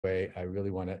way, I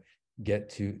really want to get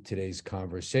to today's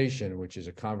conversation, which is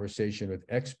a conversation with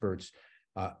experts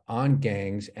on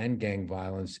gangs and gang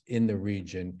violence in the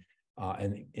region,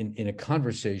 and in a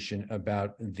conversation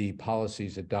about the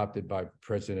policies adopted by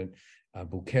President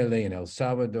Bukele in El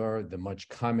Salvador, the much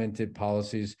commented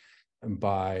policies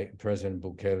by President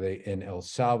Bukele in El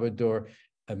Salvador.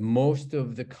 Most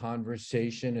of the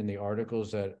conversation and the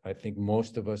articles that I think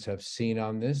most of us have seen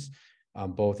on this,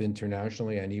 both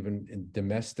internationally and even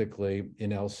domestically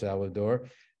in El Salvador,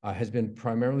 has been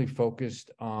primarily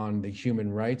focused on the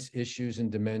human rights issues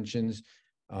and dimensions,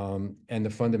 and the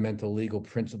fundamental legal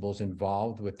principles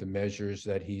involved with the measures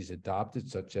that he's adopted,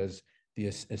 such as the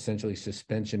essentially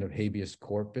suspension of habeas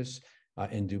corpus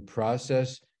and due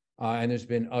process. And there's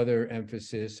been other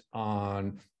emphasis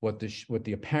on what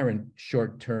the apparent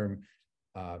short-term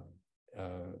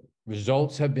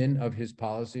results have been of his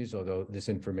policies, although this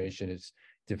information is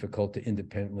difficult to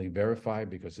independently verify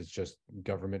because it's just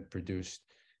government-produced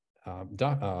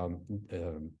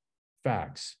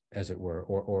facts, as it were,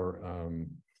 or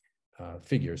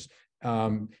figures.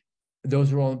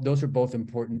 Those are both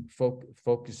important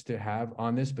focus to have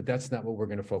on this, but that's not what we're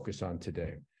going to focus on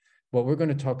today. What we're going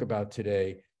to talk about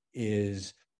today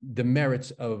is the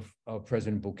merits of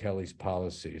President Bukele's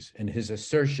policies and his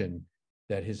assertion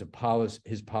that his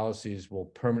policies will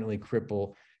permanently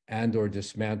cripple and or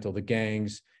dismantle the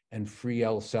gangs and free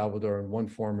El Salvador in one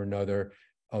form or another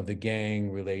of the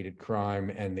gang-related crime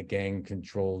and the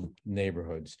gang-controlled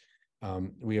neighborhoods.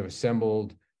 We have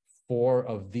assembled 4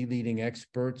 of the leading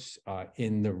experts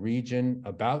in the region,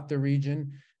 about the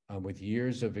region, with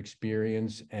years of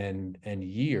experience and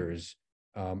years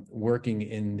working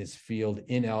in this field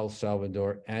in El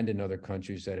Salvador and in other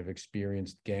countries that have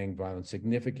experienced gang violence,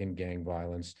 significant gang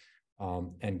violence,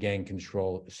 and gang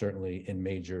control, certainly in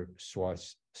major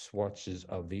swatches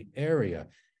of the area.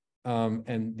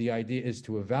 And the idea is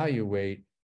to evaluate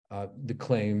the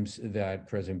claims that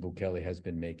President Bukele has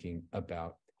been making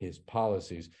about his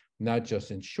policies, not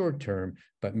just in short term,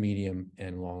 but medium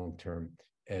and long term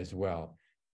as well.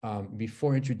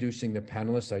 Before introducing the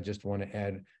panelists, I just want to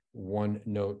add one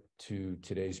note to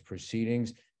today's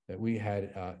proceedings, that we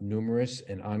had numerous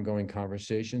and ongoing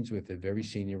conversations with a very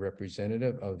senior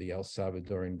representative of the El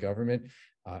Salvadoran government,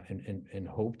 and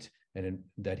hoped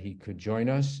that he could join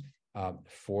us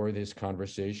for this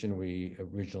conversation. We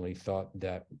originally thought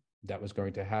that was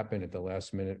going to happen. At the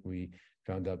last minute, we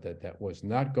found out that that was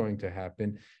not going to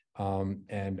happen,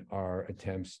 and our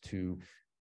attempts to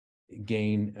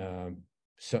gain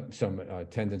some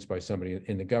attendance by somebody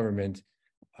in the government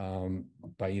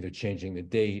by either changing the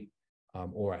date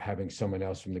or having someone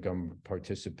else from the government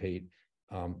participate,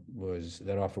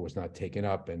 that offer was not taken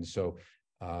up. And so,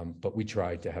 but we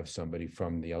tried to have somebody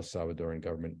from the El Salvadoran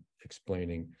government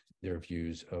explaining their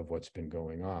views of what's been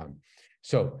going on.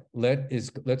 So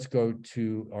let's go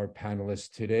to our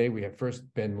panelists today. We have first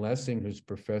Ben Lessing, who's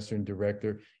professor and director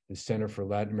of the Center for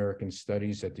Latin American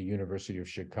Studies at the University of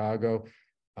Chicago,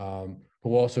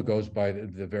 who also goes by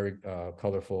the very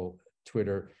colorful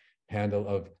Twitter handle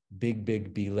of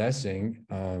Big B Lessing,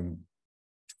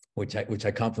 which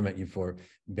I compliment you for,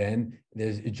 Ben.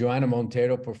 There's Joana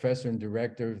Monteiro, professor and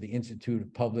director of the Institute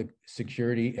of Public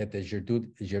Security at the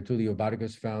Getulio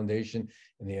Vargas Foundation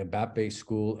and the EBAPE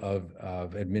School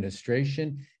of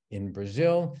Administration in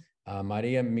Brazil.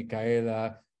 Maria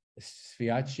Micaela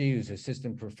Sviatschi, who's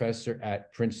assistant professor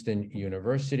at Princeton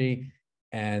University.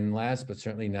 And last but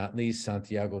certainly not least,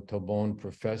 Santiago Tobón,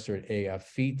 professor at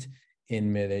EAFIT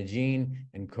in Medellin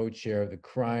and co-chair of the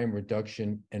Crime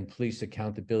Reduction and Police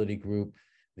Accountability Group,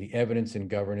 the Evidence and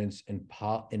Governance and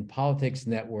Politics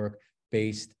Network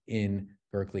based in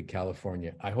Berkeley,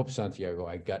 California. I hope, Santiago,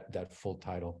 I got that full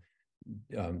title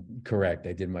correct.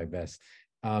 I did my best.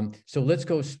 So let's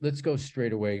go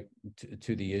straight away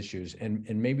to the issues, and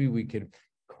maybe we could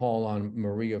call on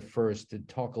Maria first to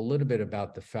talk a little bit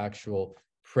about the factual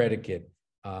predicate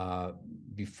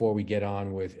before we get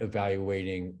on with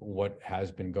evaluating what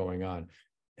has been going on.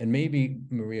 And maybe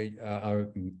Maria,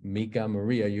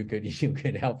 you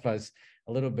could help us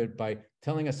a little bit by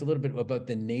telling us a little bit about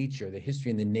the history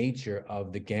and the nature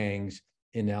of the gangs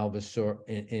in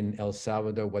El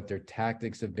Salvador, what their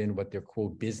tactics have been, what their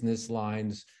quote business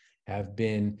lines have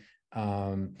been,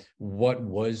 what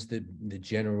was the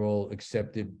general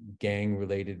accepted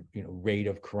gang-related rate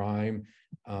of crime,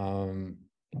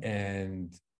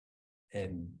 and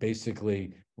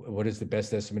basically what is the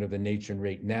best estimate of the nature and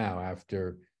rate now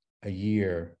after a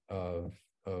year of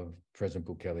President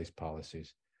Bukele's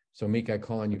policies. So Mika, I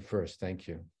call on you first. Thank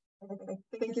you. Okay.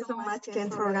 Thank you so much,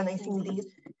 Ken, for organizing this.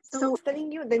 So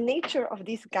telling you the nature of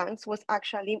these gangs was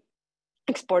actually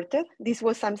exported. This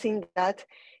was something that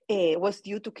was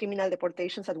due to criminal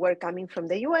deportations that were coming from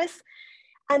the US.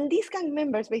 And these gang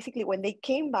members, basically, when they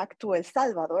came back to El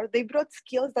Salvador, they brought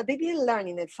skills that they didn't learn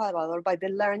in El Salvador, but they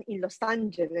learned in Los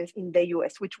Angeles in the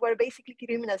US, which were basically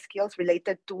criminal skills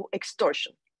related to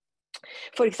extortion.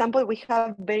 For example, we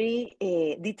have very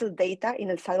detailed data in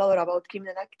El Salvador about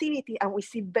criminal activity, and we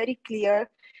see very clear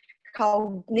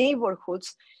how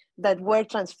neighborhoods that were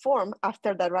transformed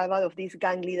after the arrival of these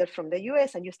gang leaders from the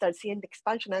US, and you start seeing the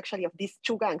expansion actually of these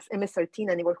two gangs, MS-13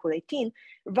 and Neighborhood 18,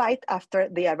 right after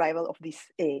the arrival of these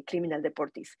criminal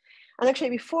deportees. And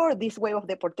actually before this wave of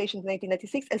deportations in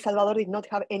 1996, El Salvador did not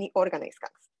have any organized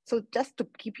gangs. So just to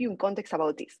keep you in context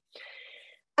about this.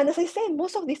 And as I said,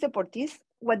 most of these deportees,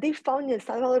 what they found in El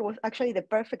Salvador was actually the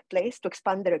perfect place to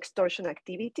expand their extortion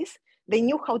activities. They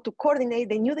knew how to coordinate,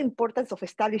 they knew the importance of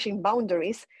establishing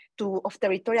boundaries of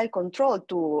territorial control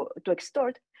to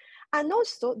extort. And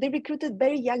also they recruited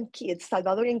very young kids,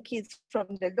 Salvadorian kids from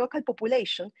the local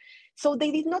population. So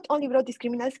they did not only brought these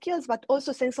criminal skills, but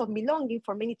also sense of belonging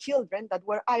for many children that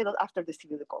were idle after the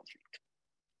civil conflict.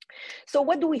 So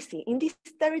what do we see? In these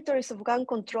territories of gang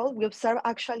control, we observe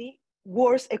actually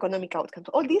worse economic outcomes.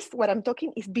 All this, what I'm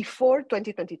talking is before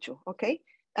 2022, okay?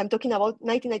 I'm talking about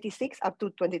 1996 up to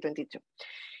 2022.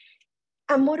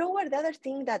 And moreover, the other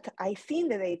thing that I see in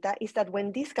the data is that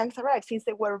when these gangs arrived, since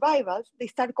they were rivals, they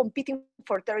start competing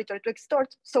for territory to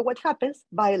extort. So what happens?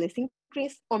 Violence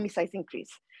increase, homicides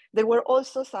increase. There were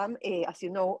also some, as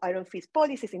you know, iron fist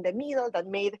policies in the middle that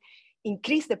made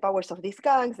increase the powers of these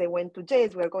gangs. They went to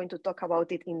jails. We're going to talk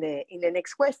about it in the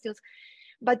next questions.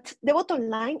 But the bottom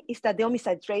line is that the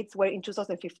homicide rates were in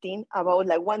 2015 about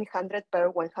like 100 per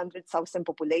 100,000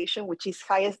 population, which is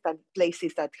highest than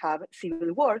places that have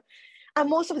civil war. And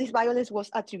most of this violence was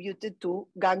attributed to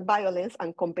gang violence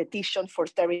and competition for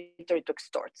territory to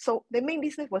extort. So the main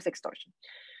business was extortion.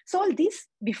 So all this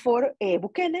before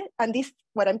Bukele, and this,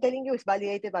 what I'm telling you, is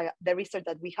validated by the research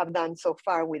that we have done so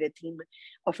far with a team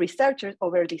of researchers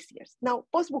over these years. Now,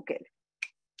 post-Bukele.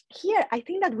 Here, I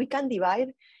think that we can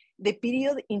divide the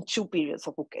period in two periods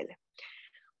of Bukele.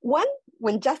 One,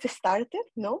 when just started,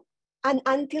 no, and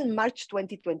until March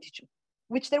 2022,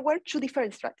 which there were two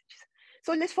different strategies.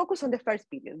 So let's focus on the first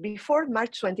period, before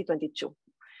March 2022,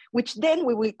 which then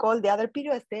we will call the other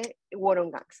period as the war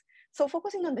on gangs. So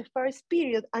focusing on the first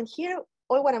period, and here,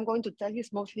 all what I'm going to tell you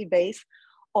is mostly based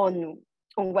on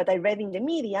what I read in the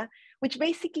media, which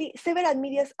basically several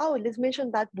media outlets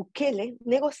mentioned that Bukele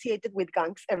negotiated with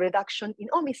gangs a reduction in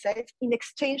homicides in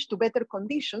exchange to better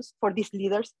conditions for these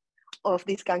leaders of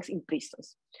these gangs in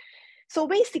prisons. So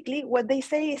basically what they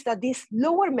say is that these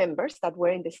lower members that were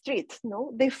in the streets,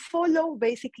 no, they follow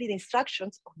basically the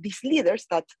instructions of these leaders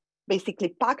that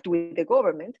basically pact with the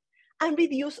government and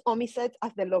reduce homicides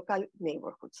at the local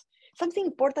neighborhoods. Something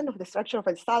important of the structure of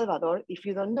El Salvador, if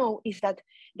you don't know, is that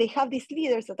they have these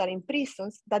leaders that are in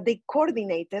prisons, that they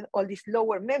coordinated all these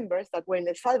lower members that were in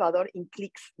El Salvador in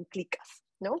cliques and cliques,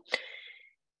 no?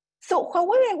 So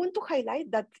however, I want to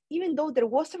highlight that even though there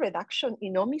was a reduction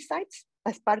in homicides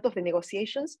as part of the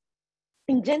negotiations,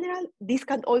 in general, this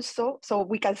can also, so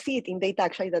we can see it in data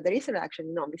actually that there is a reduction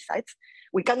in homicides.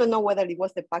 We cannot know whether it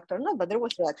was the pact or not, but there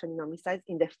was a reduction in homicides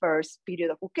in the first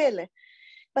period of Bukele.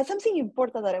 But something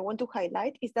important that I want to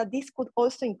highlight is that this could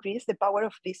also increase the power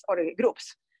of these other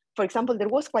groups. For example, there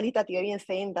was qualitative evidence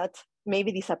saying that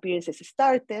maybe disappearances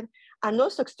started and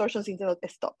also extortions did not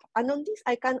stop. And on this,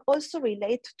 I can also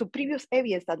relate to previous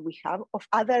evidence that we have of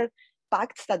other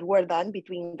pacts that were done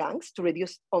between gangs to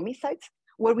reduce homicides,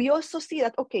 where we also see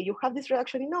that, okay, you have this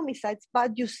reduction in homicides,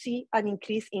 but you see an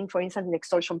increase in, for instance, in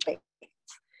extortion payments.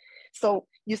 So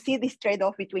you see this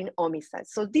trade-off between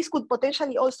homicides. So this could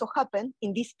potentially also happen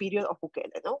in this period of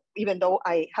Bukele, no? Even though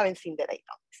I haven't seen the data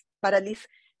on this. But at least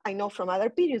I know from other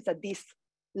periods that this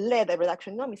led, a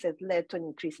reduction in homicides led to an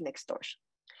increase in extortion.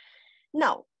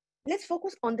 Now, let's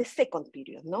focus on the second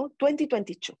period, no?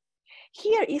 2022.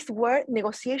 Here is where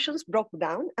negotiations broke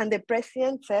down and the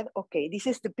president said, okay, this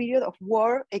is the period of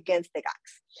war against the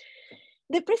gangs.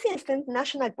 The president sent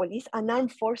national police and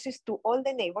armed forces to all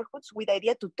the neighborhoods with the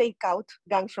idea to take out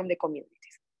gangs from the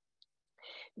communities.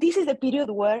 This is the period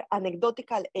where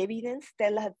anecdotal evidence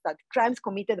tells us that crimes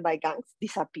committed by gangs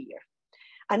disappear.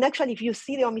 And actually, if you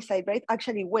see the homicide rate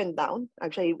actually went down.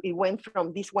 Actually, it went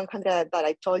from this 100 that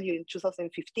I told you in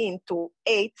 2015 to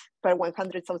 8 per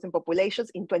 100,000 populations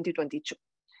in 2022.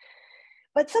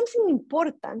 But something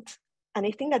important, and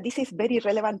I think that this is very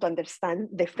relevant to understand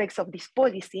the effects of this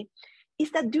policy,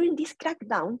 is that during this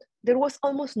crackdown, there was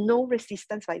almost no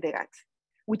resistance by the gangs.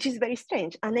 which is very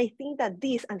strange. And I think that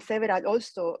this and several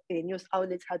also news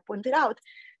outlets had pointed out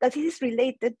that this is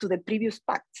related to the previous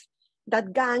pacts,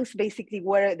 that gangs basically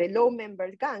were, the low member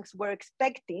gangs were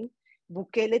expecting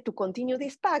Bukele to continue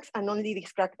these pacts and only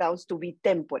these crackdowns to be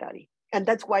temporary. And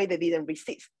that's why they didn't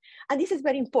resist. And this is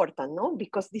very important, no?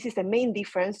 Because this is the main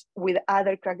difference with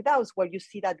other crackdowns where you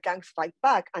see that gangs fight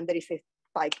back and there is a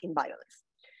spike in violence.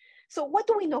 So what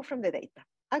do we know from the data?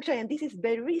 Actually, and this is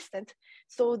very recent.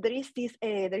 So there is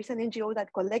an NGO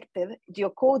that collected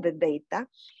geocoded data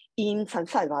in San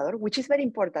Salvador, which is very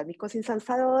important because in San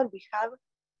Salvador, we have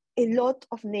a lot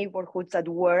of neighborhoods that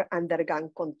were under gang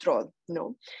control,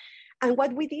 no? And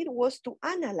what we did was to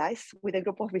analyze with a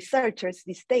group of researchers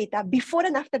this data before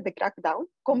and after the crackdown,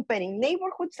 comparing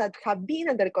neighborhoods that have been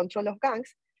under the control of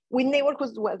gangs with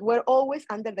neighborhoods that were always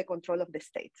under the control of the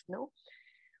state, no?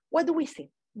 What do we see?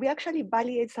 We actually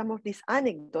validate some of these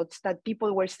anecdotes that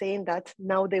people were saying that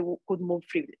now they could move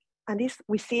freely. And this,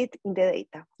 we see it in the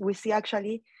data. We see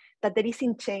actually that there is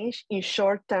a change in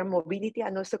short-term mobility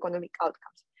and also economic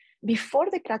outcomes. Before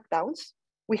the crackdowns,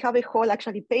 we have a whole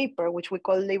actually paper, which we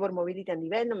call Labor Mobility and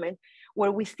Development,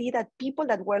 where we see that people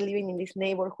that were living in these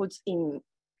neighborhoods in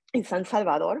San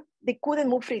Salvador, they couldn't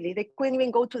move freely. They couldn't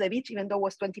even go to the beach, even though it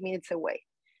was 20 minutes away.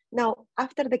 Now,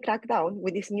 after the crackdown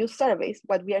with these new surveys,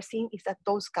 what we are seeing is that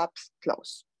those gaps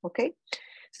close, okay?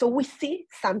 So we see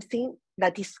something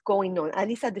that is going on, at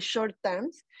least at the short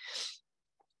terms.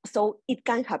 So it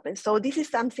can happen. So this is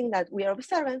something that we are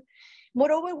observing.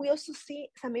 Moreover, we also see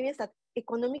some areas that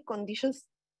economic conditions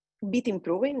bit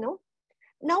improving, no?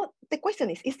 Now, the question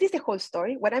is this the whole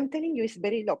story? What I'm telling you is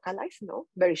very localized, no?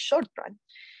 Very short run.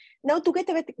 Now, to get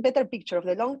a better picture of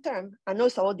the long term and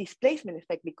also about displacement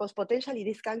effect, because potentially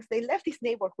these gangs, they left these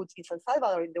neighborhoods in San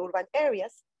Salvador in the urban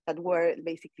areas that were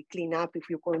basically cleaned up, if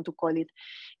you're going to call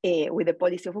it, with the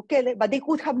policy of Bukele, but they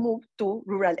could have moved to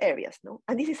rural areas, no?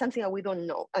 And this is something that we don't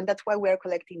know. And that's why we are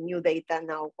collecting new data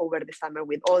now over the summer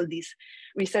with all these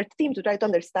research teams to try to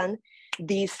understand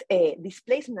this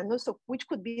displacement and also which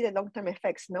could be the long-term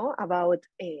effects, no, about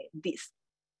this.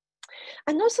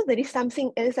 And also there is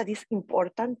something else that is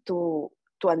important to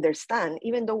understand.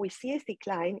 Even though we see a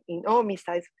decline in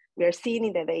homicides, we are seeing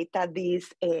in the data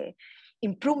these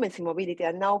improvements in mobility,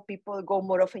 and now people go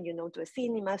more often, you know, to the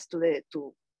cinemas,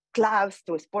 to clubs,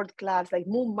 to sport clubs, like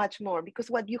move much more, because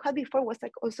what you had before was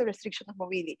like also restriction of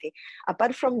mobility.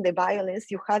 Apart from the violence,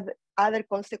 you had other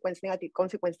negative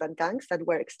consequences than gangs that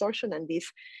were extortion and these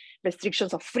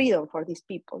restrictions of freedom for these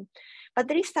people. But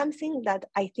there is something that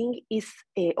I think is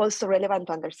also relevant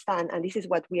to understand, and this is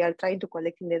what we are trying to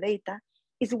collect in the data,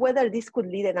 is whether this could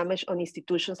lead a damage on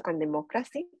institutions and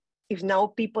democracy, if now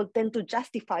people tend to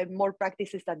justify more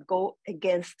practices that go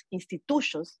against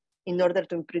institutions in order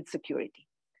to improve security.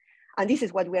 And this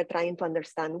is what we are trying to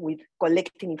understand with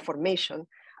collecting information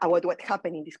about what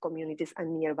happened in these communities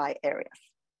and nearby areas.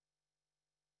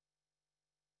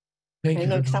 I don't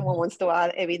know if someone wants to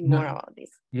add a bit more about this.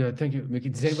 Yeah, thank you, Mickey.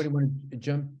 Does anybody want to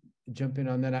jump in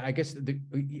on that? I guess,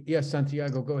 yes,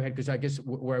 Santiago, go ahead, because I guess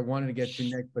where I wanted to get to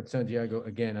next, but Santiago,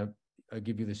 again, I'll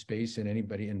give you the space, and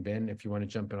anybody, and Ben, if you want to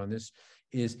jump in on this,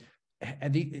 is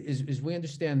we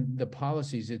understand the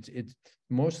policies, it's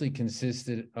mostly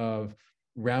consisted of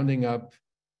rounding up,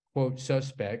 quote,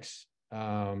 suspects,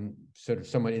 sort of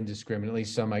somewhat indiscriminately,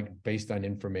 some like based on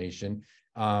information,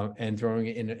 and throwing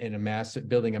it in a massive,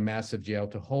 building a massive jail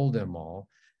to hold them all.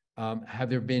 Have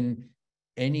there been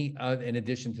any other, in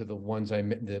addition to the ones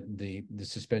the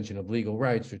suspension of legal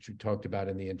rights, which we talked about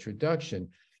in the introduction,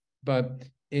 but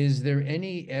is there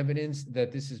any evidence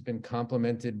that this has been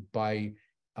complemented by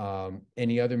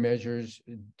any other measures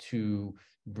to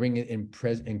bring it in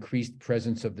increased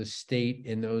presence of the state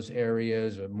in those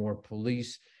areas, or more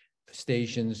police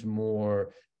stations,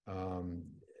 more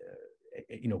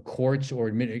courts,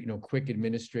 or quick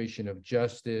administration of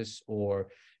justice, or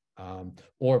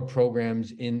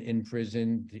programs in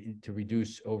prison to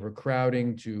reduce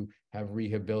overcrowding, to have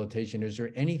rehabilitation? Is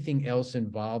there anything else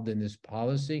involved in this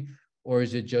policy, or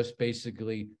is it just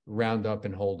basically round up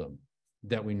and hold them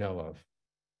that we know of?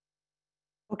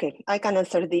 Okay, I can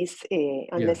answer this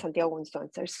unless Santiago wants to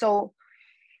answer. So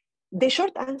the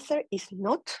short answer is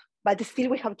not, but still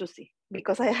we have to see,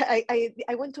 because I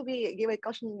want to give a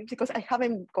caution, because I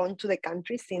haven't gone to the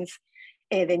country since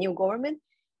the new government.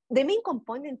 The main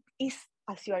component is,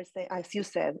 as you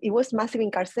said, it was massive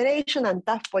incarceration and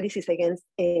tough policies against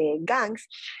gangs.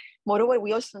 Moreover,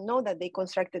 we also know that they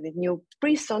constructed a new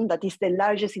prison that is the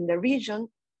largest in the region.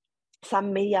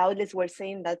 Some media outlets were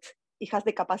saying that it has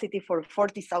the capacity for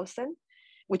 40,000,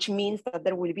 which means that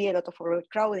there will be a lot of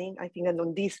overcrowding. I think that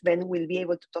on this, Ben will be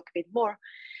able to talk a bit more.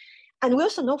 And we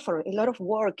also know for a lot of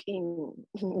work in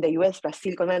the US,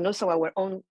 Brazil, Colombia, and also our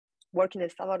own work in El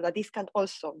Salvador, that this can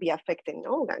also be affecting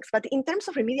gangs. But in terms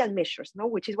of remedial measures,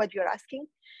 which is what you're asking,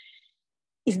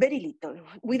 it's very little.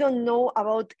 We don't know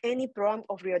about any program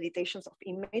of rehabilitations of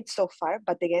inmates so far.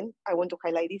 But again, I want to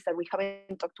highlight this, that we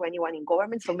haven't talked to anyone in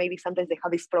government. So maybe sometimes they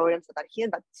have these programs that are here,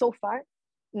 but so far,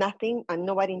 nothing, and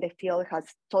nobody in the field has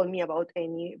told me about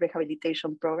any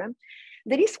rehabilitation program.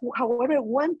 There is, however,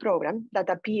 one program that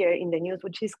appeared in the news,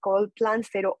 which is called Plan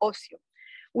Cero Ocio,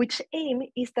 which aim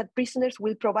is that prisoners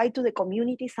will provide to the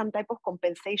community some type of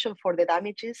compensation for the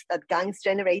damages that gangs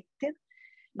generated.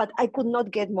 But I could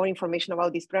not get more information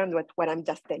about this program than what I'm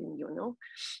just telling you,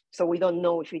 So we don't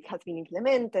know if it has been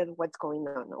implemented, what's going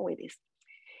on with this.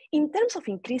 In terms of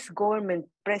increased government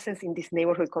presence in this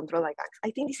neighborhood control by gangs,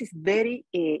 I think this is very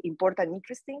important and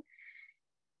interesting.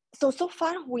 So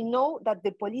far, we know that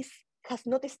the police has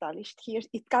not established here.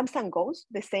 It comes and goes.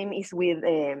 The same is with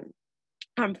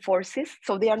armed forces.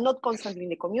 So they are not constantly in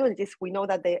the communities. We know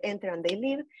that they enter and they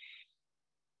leave.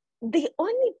 The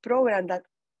only program that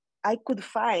I could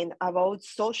find about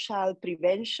social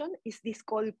prevention is this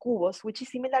called Cubos, which is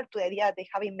similar to the idea they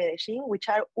have in Medellin, which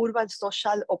are urban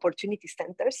social opportunity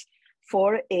centers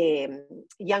for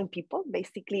young people.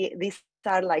 Basically, these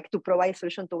are like to provide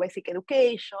solution to basic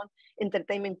education,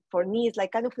 entertainment for needs,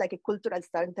 like kind of like a cultural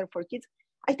center for kids.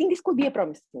 I think this could be a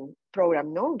promising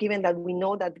program, given that we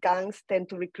know that gangs tend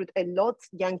to recruit a lot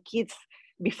young kids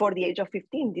before the age of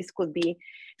 15. This could be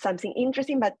something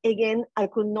interesting, but again, I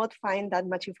could not find that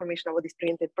much information about this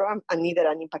preventive program, and neither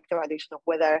an impact evaluation of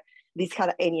whether this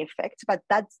had any effects. But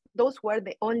those were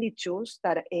the only tools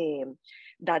that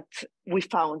we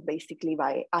found basically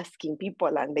by asking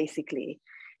people, and basically,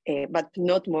 but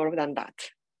not more than that.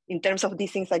 In terms of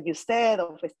these things that you said,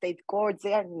 of the state courts,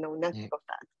 there, no, nothing of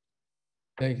that.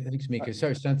 Thanks, Mika.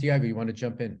 Sorry, Santiago, you want to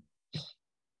jump in?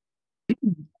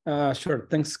 Sure.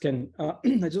 Thanks, Ken.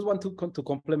 I just want to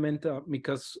complement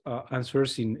Mika's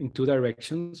answers in two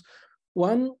directions.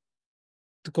 One,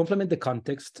 to complement the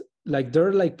context, like there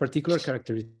are like particular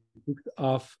characteristics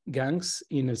of gangs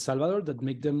in El Salvador that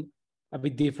make them a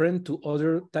bit different to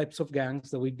other types of gangs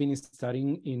that we've been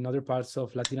studying in other parts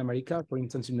of Latin America, for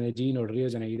instance, in Medellin or Rio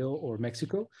de Janeiro or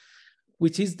Mexico,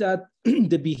 which is that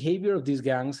the behavior of these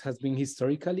gangs has been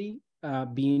historically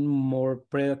being more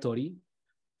predatory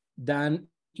than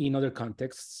in other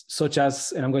contexts, such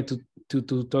as, and I'm going to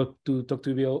talk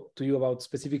to you about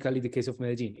specifically the case of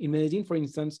Medellin. In Medellin, for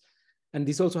instance, and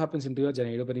this also happens in Rio de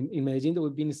Janeiro, but in Medellin,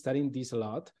 we've been studying this a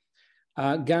lot.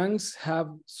 Gangs have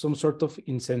some sort of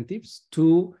incentives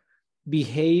to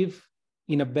behave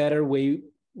in a better way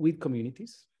with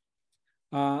communities,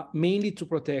 mainly to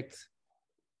protect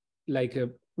like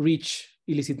rich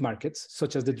illicit markets,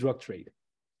 such as the drug trade,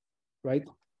 right?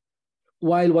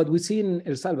 While what we see in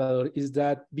El Salvador is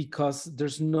that because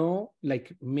there's no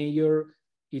like major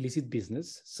illicit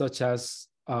business, such as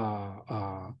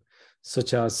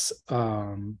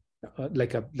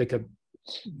like a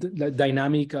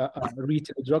dynamic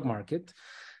retail drug market,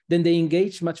 then they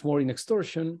engage much more in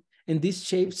extortion, and this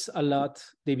shapes a lot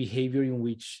the behavior in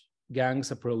which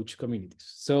gangs approach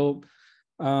communities. So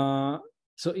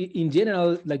in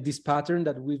general, like this pattern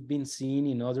that we've been seeing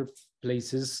in other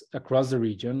places across the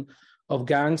region of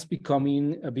gangs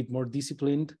becoming a bit more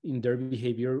disciplined in their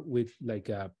behavior with like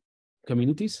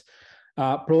communities,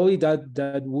 probably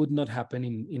that would not happen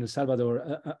in El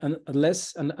Salvador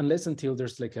unless until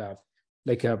there's like a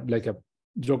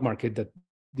drug market that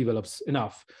develops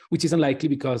enough, which is unlikely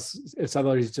because El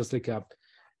Salvador is just like a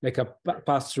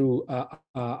pass-through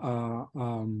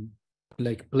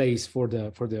like place for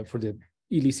the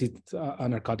illicit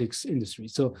narcotics industry.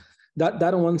 So that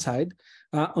on one side.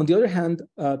 On the other hand,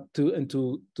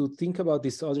 to think about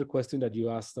this other question that you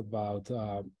asked about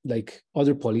like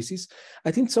other policies,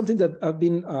 I think something that I've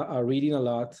been reading a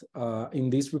lot in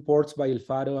these reports by El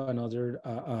Faro and other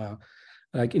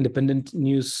like independent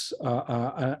news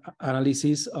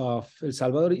analysis of El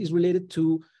Salvador is related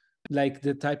to like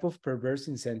the type of perverse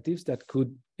incentives that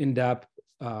could end up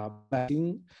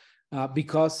passing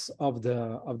because of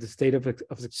the state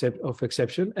of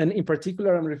exception. And in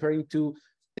particular, I'm referring to,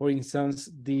 for instance,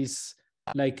 these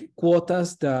like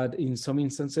quotas that in some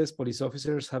instances police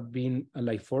officers have been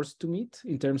like forced to meet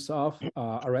in terms of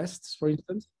arrests, for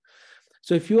instance.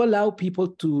 So if you allow people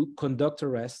to conduct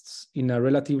arrests in a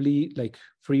relatively like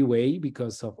free way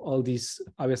because of all these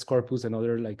habeas corpus and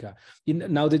other like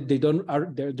now that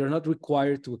they're not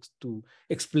required to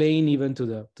explain even to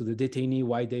the detainee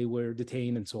why they were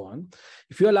detained and so on.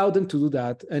 If you allow them to do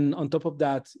that, and on top of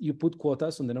that you put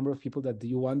quotas on the number of people that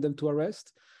you want them to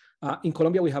arrest. In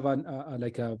Colombia we have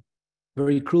a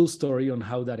very cruel story on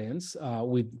how that ends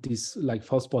with these like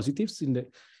false positives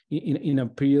in a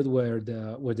period where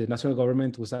the national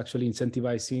government was actually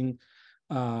incentivizing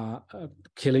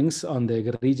killings on the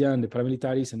guerrilla and the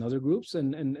paramilitaries and other groups,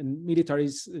 and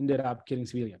militaries ended up killing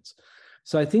civilians.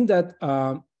 So I think that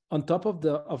on top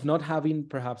of not having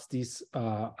perhaps these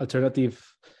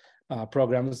alternative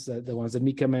programs, the ones that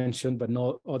Mika mentioned, but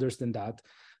no others than that,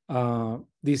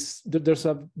 there's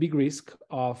a big risk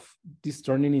of this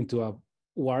turning into a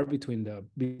war between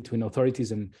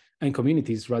authorities and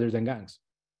communities rather than gangs.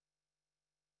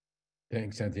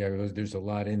 Thanks, Santiago. There's a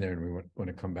lot in there, and we want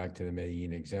to come back to the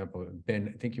Medellin example. Ben,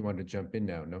 I think you wanted to jump in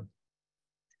now, no?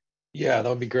 Yeah, that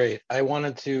would be great. I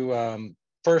wanted to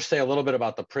first say a little bit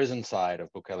about the prison side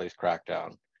of Bukele's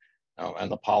crackdown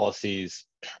and the policies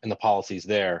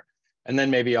there, and then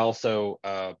maybe also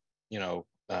say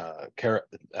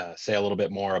a little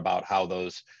bit more about how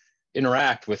those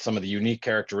interact with some of the unique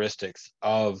characteristics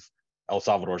of El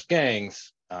Salvador's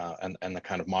gangs and the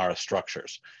kind of Mara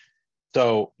structures.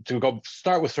 So to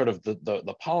start with sort of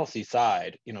the policy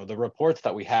side, the reports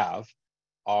that we have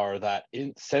are that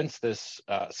since this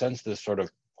sort of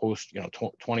post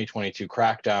 2022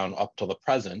 crackdown up to the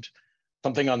present,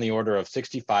 something on the order of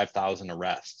 65,000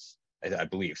 arrests, I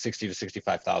believe 60 to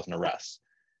 65,000 arrests,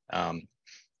 and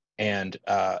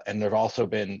there have also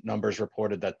been numbers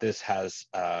reported that this has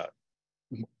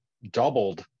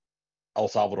doubled El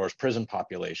Salvador's prison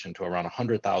population to around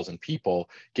 100,000 people,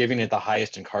 giving it the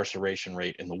highest incarceration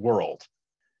rate in the world.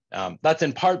 That's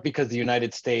in part because the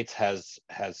United States has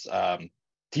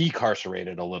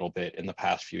decarcerated a little bit in the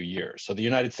past few years. So the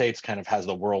United States kind of has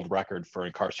the world record for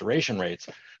incarceration rates,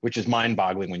 which is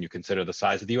mind-boggling when you consider the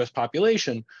size of the US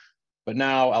population. But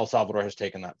now El Salvador has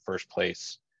taken that first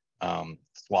place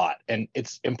slot. And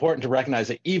it's important to recognize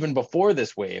that even before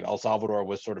this wave, El Salvador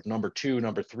was sort of number 2,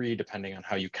 number 3, depending on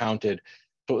how you counted.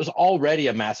 So it was already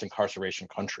a mass incarceration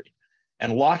country.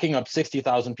 And locking up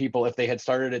 60,000 people, if they had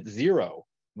started at 0,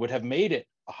 would have made it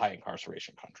a high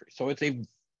incarceration country. So it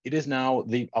is now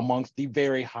amongst the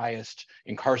very highest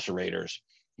incarcerators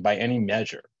by any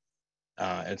measure.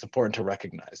 And it's important to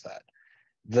recognize that.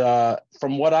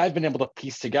 From what I've been able to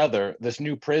piece together, this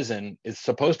new prison is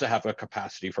supposed to have a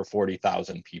capacity for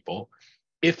 40,000 people.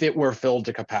 If it were filled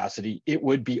to capacity, it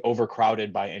would be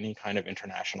overcrowded by any kind of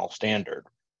international standard,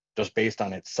 just based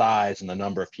on its size and the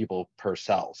number of people per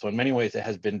cell. So in many ways, it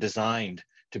has been designed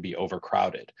to be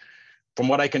overcrowded. From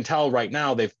what I can tell right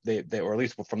now, they or at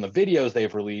least from the videos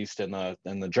they've released and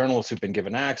the journalists who've been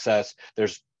given access,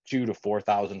 there's 2,000 to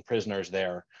 4,000 prisoners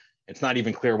there. It's not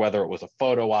even clear whether it was a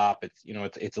photo op.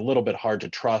 It's a little bit hard to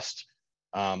trust.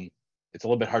 It's a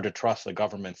little bit hard to trust the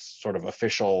government's sort of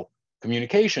official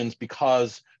communications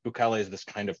because Bukele is this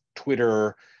kind of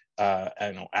Twitter,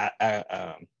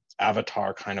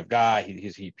 avatar kind of guy.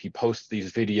 He posts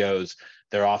these videos.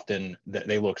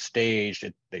 They look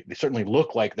staged. They certainly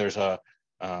look like there's a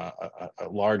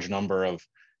large number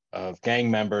of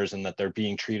gang members and that they're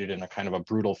being treated in a kind of a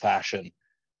brutal fashion.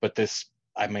 But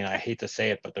I hate to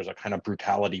say it, but there's a kind of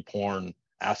brutality porn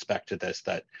aspect to this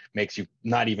that makes you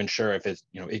not even sure if it's,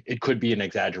 it could be an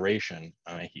exaggeration.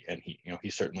 He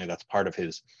certainly, that's part of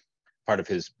his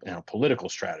political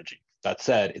strategy. That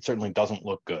said, it certainly doesn't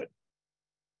look good.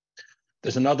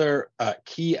 There's another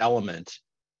key element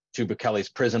to Bukele's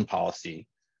prison policy,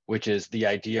 which is the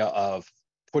idea of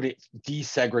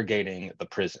desegregating the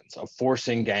prisons, of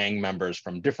forcing gang members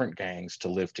from different gangs to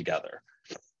live together.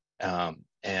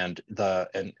 And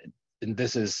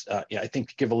this is, I think,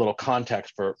 to give a little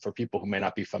context for people who may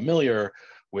not be familiar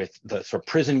with the sort of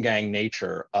prison gang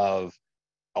nature of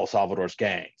El Salvador's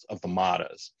gangs, of the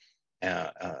Maras.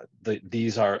 The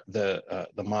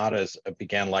Maras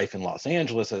began life in Los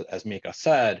Angeles, as Mika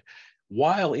said.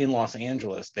 While in Los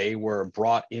Angeles, they were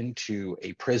brought into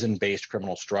a prison-based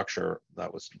criminal structure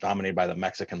that was dominated by the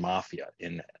Mexican mafia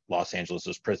in Los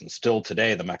Angeles's prison. Still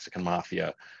today, the Mexican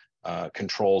mafia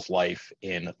controls life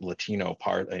in Latino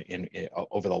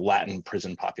over the Latin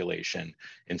prison population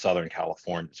in Southern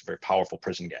California. It's a very powerful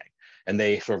prison gang. And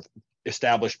they sort of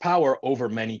established power over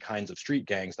many kinds of street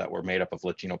gangs that were made up of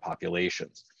Latino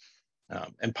populations.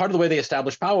 And part of the way they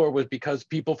established power was because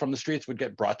people from the streets would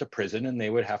get brought to prison and they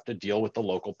would have to deal with the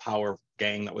local power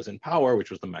gang that was in power,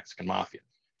 which was the Mexican mafia.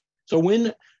 So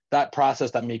when that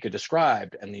process that Mika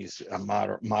described and these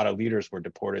Mara leaders were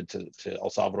deported to El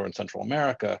Salvador and Central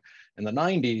America in the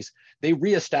 90s, they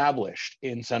reestablished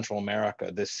in Central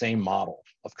America this same model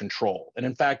of control. And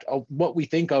in fact, what we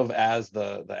think of as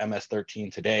the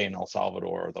MS-13 today in El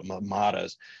Salvador, or the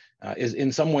Maras, is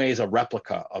in some ways a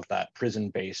replica of that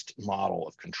prison-based model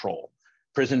of control.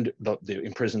 The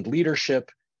imprisoned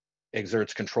leadership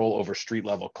exerts control over street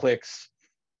level cliques,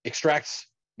 extracts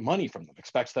money from them,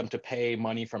 expects them to pay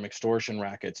money from extortion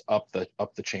rackets up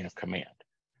the chain of command.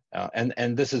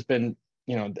 And this has been,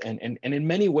 you know, and in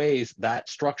many ways that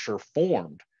structure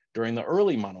formed during the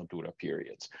early mano dura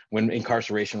periods when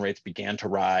incarceration rates began to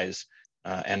rise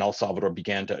and El Salvador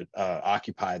began to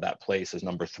occupy that place as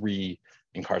number 3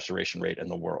 incarceration rate in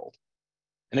the world.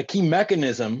 And a key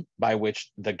mechanism by which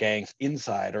the gangs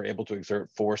inside are able to exert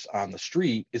force on the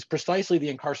street is precisely the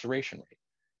incarceration rate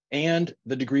and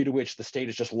the degree to which the state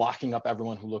is just locking up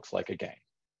everyone who looks like a gang.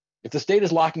 If the state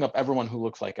is locking up everyone who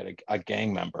looks like a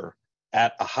gang member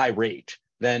at a high rate,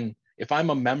 then if I'm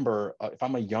a member, if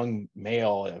I'm a young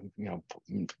male, you know,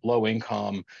 low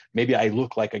income, maybe I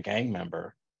look like a gang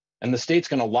member, and the state's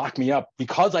going to lock me up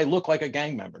because I look like a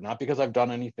gang member, not because I've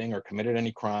done anything or committed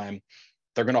any crime.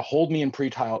 They're going to hold me in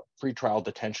pretrial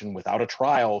detention without a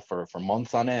trial for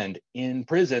months on end in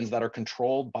prisons that are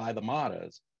controlled by the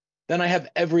MADAs. Then I have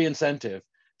every incentive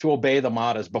to obey the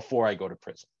MADAs before I go to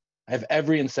prison. I have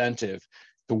every incentive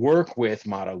to work with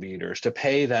MADA leaders, to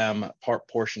pay them a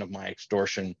portion of my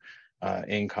extortion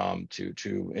income,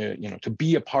 to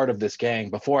be a part of this gang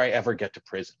before I ever get to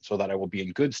prison, so that I will be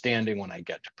in good standing when I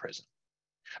get to prison.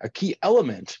 A key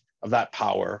element of that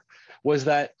power was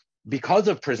that because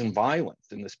of prison violence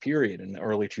in this period in the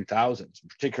early 2000s,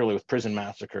 particularly with prison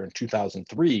massacre in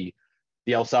 2003,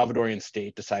 the El Salvadorian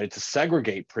state decided to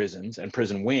segregate prisons and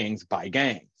prison wings by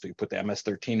gang. So you put the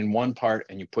MS-13 in one part,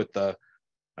 and you put the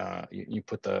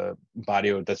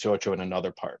Barrio 18 in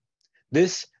another part.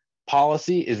 This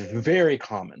policy is very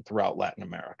common throughout Latin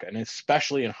America, and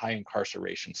especially in high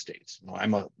incarceration states. You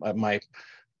know, my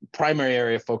primary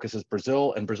area of focus is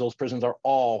Brazil, and Brazil's prisons are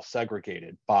all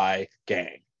segregated by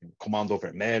gang. Comando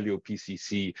Vermelho,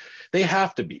 PCC, they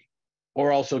have to be,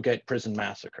 or also get prison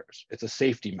massacres. It's a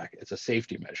safety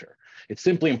measure. It's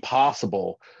simply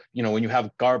impossible, you know, when you have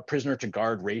prisoner to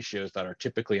guard ratios that are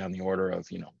typically on the order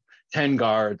of, you know, 10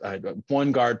 guard,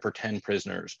 1 guard per 10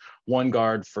 prisoners, 1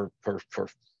 guard for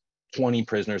 20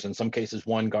 prisoners, in some cases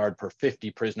 1 guard per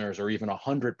 50 prisoners, or even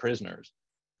 100 prisoners.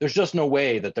 There's just no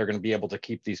way that they're going to be able to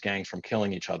keep these gangs from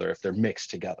killing each other if they're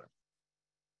mixed together.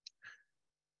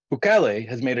 Bukele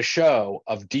has made a show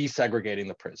of desegregating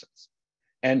the prisons.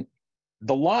 And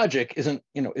the logic is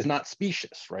not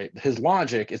specious, right? His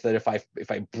logic is that if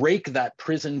I break that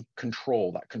prison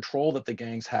control, that the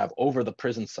gangs have over the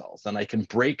prison cells, then I can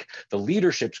break the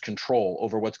leadership's control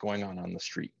over what's going on the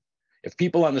street. If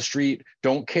people on the street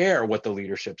don't care what the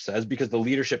leadership says because the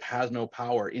leadership has no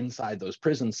power inside those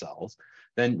prison cells,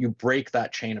 then you break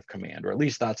that chain of command, or at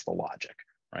least that's the logic,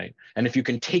 right? And if you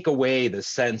can take away the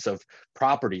sense of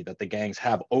property that the gangs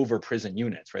have over prison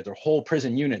units, right? Their whole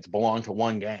prison units belong to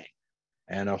one gang,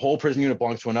 and a whole prison unit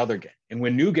belongs to another gang. And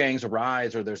when new gangs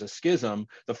arise or there's a schism,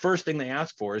 the first thing they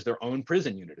ask for is their own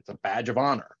prison unit. It's a badge of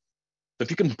honor. So if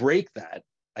you can break that,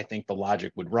 I think the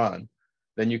logic would run,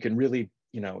 then you can really,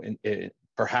 you know,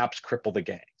 perhaps cripple the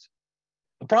gangs.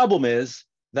 The problem is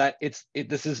that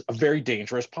this is a very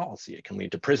dangerous policy. It can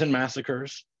lead to prison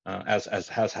massacres, as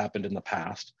has happened in the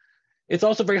past. It's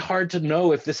also very hard to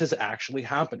know if this is actually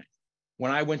happening.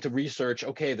 When I went to research,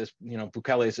 okay, this, you know,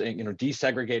 Bukele is, you know,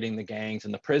 desegregating the gangs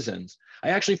in the prisons, I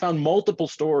actually found multiple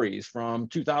stories from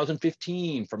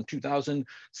 2015, from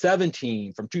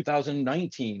 2017, from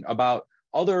 2019 about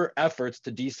other efforts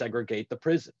to desegregate the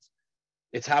prisons.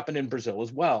 It's happened in Brazil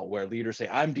as well, where leaders say,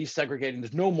 I'm desegregating,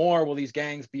 there's no more will these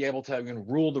gangs be able to, you know,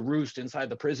 rule the roost inside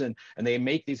the prison, and they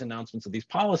make these announcements of these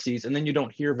policies, and then you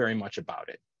don't hear very much about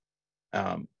it.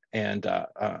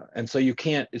 And so you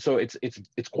can't, so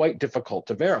it's quite difficult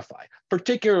to verify,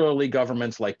 particularly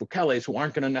governments like Bukele's, who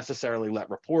aren't going to necessarily let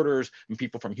reporters and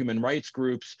people from human rights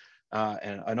groups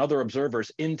and other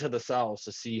observers into the cells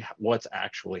to see what's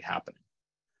actually happening.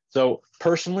 So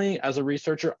personally, as a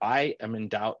researcher, I am in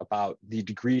doubt about the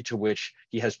degree to which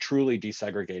he has truly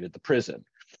desegregated the prison.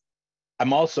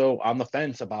 I'm also on the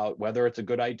fence about whether it's a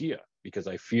good idea, because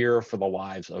I fear for the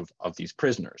lives of these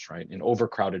prisoners, right? In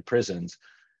overcrowded prisons,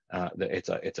 it's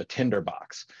a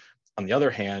tinderbox. On the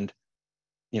other hand,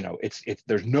 you know,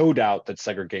 there's no doubt that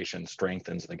segregation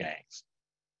strengthens the gangs.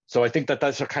 So I think that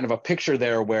that's a kind of a picture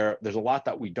there where there's a lot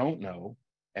that we don't know,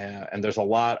 and there's a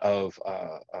lot of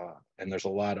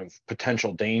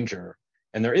potential danger,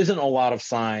 and there isn't a lot of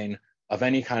sign of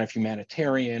any kind of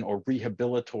humanitarian or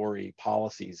rehabilitory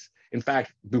policies. In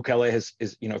fact, Bukele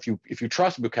is, you know, if you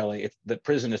trust Bukele, the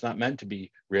prison is not meant to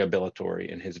be rehabilitory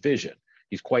in his vision.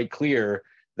 He's quite clear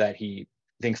that he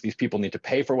thinks these people need to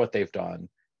pay for what they've done.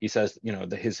 He says, you know,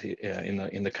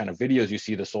 in the kind of videos you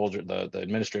see the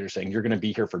administrator saying, you're going to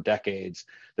be here for decades.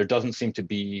 There doesn't seem to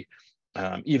be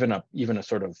even a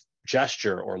sort of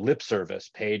gesture or lip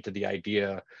service paid to the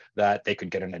idea that they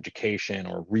could get an education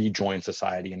or rejoin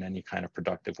society in any kind of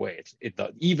productive way.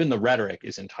 Even the rhetoric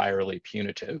is entirely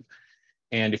punitive.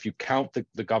 And if you count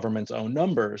the government's own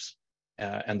numbers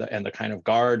and the kind of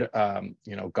guard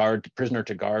prisoner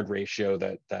to guard ratio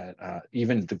that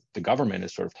even the government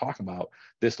is sort of talking about,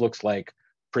 this looks like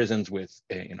prisons with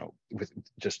with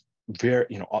just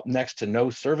very next to no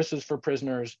services for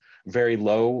prisoners, very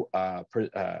low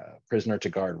prisoner to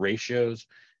guard ratios.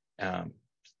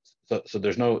 So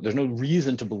there's no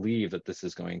reason to believe that this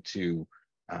is going to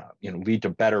lead to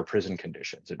better prison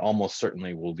conditions. It almost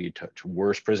certainly will lead to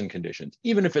worse prison conditions,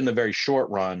 even if in the very short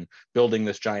run, building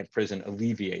this giant prison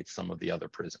alleviates some of the other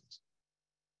prisons.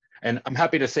 And I'm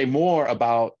happy to say more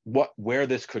about where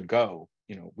this could go.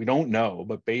 We don't know,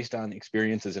 but based on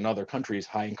experiences in other countries,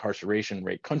 high incarceration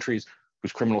rate countries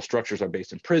whose criminal structures are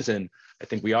based in prison, I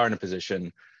think we are in a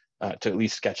position to at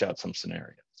least sketch out some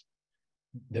scenarios.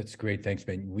 That's great. Thanks,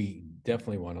 Ben. We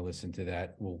definitely want to listen to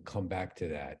that. We'll come back to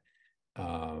that.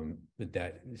 But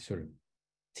that sort of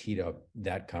teed up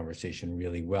that conversation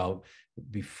really well.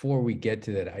 Before we get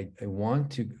to that, I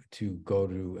want to go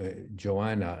to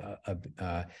Joana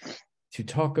to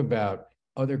talk about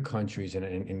other countries, and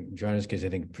in Joana's case, I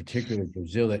think particularly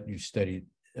Brazil that you studied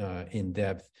in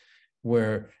depth,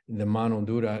 where the mano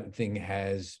dura thing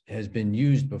has been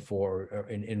used before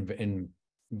in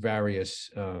various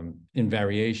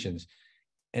variations,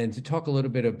 and to talk a little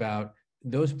bit about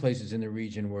those places in the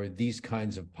region where these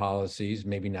kinds of policies,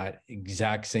 maybe not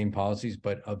exact same policies,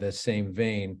 but of the same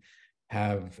vein,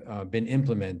 have been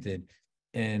implemented,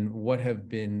 and what have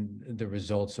been the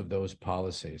results of those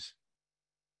policies.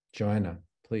 Joana,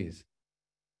 please.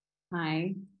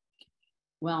 Hi.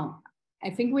 Well, I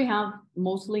think we have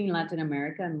mostly in Latin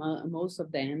America, and most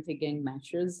of the anti-gang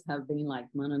measures have been like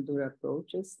mano dura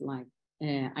approaches. Like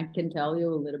I can tell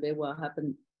you a little bit what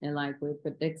happened, with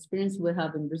the experience we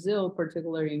have in Brazil,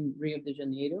 particularly in Rio de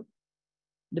Janeiro.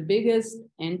 The biggest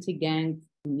anti-gang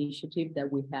initiative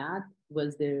that we had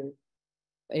was the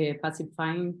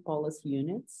pacifying police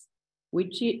units,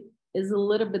 which is a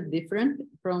little bit different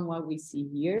from what we see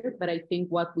here, but I think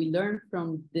what we learned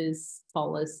from this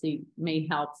policy may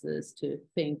help us to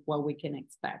think what we can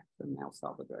expect from El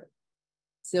Salvador.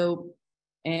 So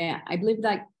I believe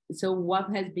that, so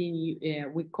what has been,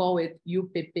 we call it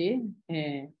UPP,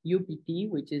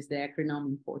 which is the acronym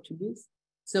in Portuguese.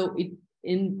 So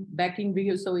back in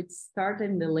Rio, so it started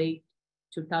in the late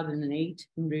 2008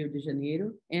 in Rio de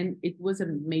Janeiro, and it was a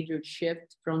major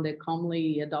shift from the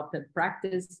commonly adopted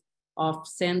practice of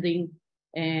sending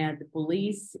the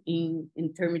police in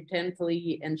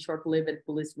intermittently and short-lived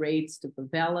police raids to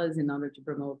favelas in order to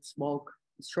promote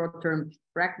short-term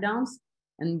crackdowns.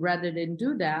 And rather than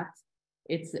do that,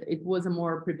 it was a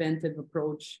more preventive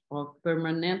approach of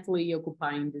permanently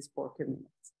occupying these poor communities.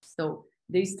 So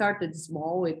they started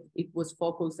small. It was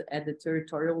focused at the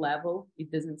territorial level.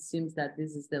 It doesn't seem that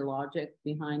this is the logic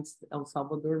behind El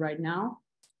Salvador right now.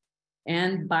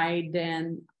 And by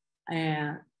then,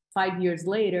 5 years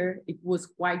later, it was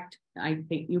quite, I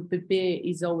think UPP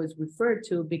is always referred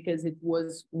to because it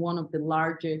was one of the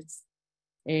largest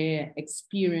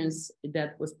experience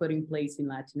that was put in place in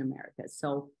Latin America.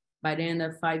 So by the end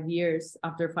of 5 years,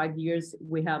 after 5 years,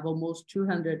 we have almost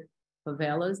 200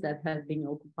 favelas that have been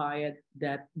occupied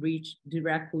that reach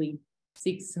directly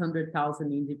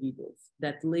 600,000 individuals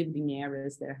that lived in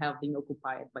areas that have been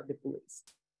occupied by the police.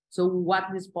 So what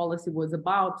this policy was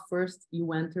about, first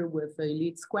you enter with an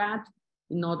elite squad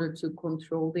in order to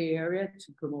control the area,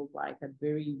 to promote like a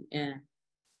very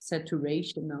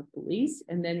saturation of police.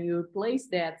 And then you replace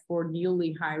that for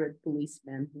newly hired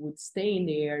policemen who would stay in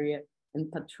the area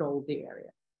and patrol the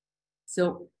area.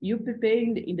 So UPP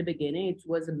in the beginning, it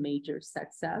was a major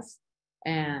success.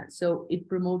 And so it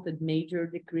promoted major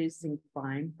decrease in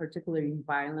crime, particularly in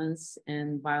violence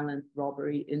and violent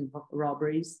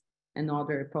robberies and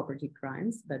other property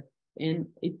crimes. And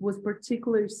it was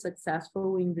particularly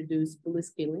successful in reduced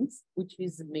police killings, which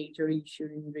is a major issue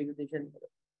in Rio de Janeiro.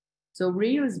 So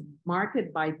Rio is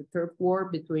marked by the turf war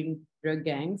between drug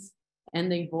gangs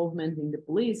and the involvement in the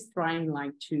police trying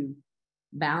like to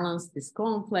balance these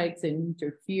conflicts and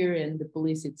interfere, and the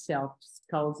police itself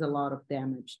caused a lot of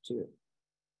damage too.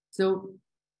 So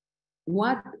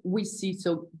what we see,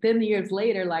 so 10 years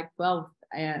later, like 12,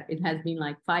 it has been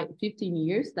like 15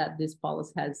 years that this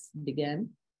policy has begun.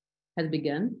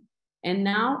 And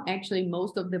now actually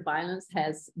most of the violence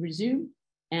has resumed.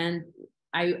 And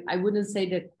I wouldn't say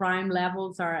that crime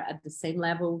levels are at the same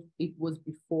level it was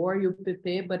before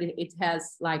UPP, but it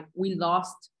has like, we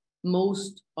lost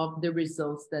most of the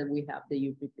results that we have the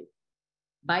UPP.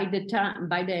 By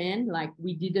the end, like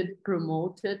we didn't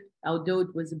promote it, although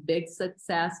it was a big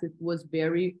success. It was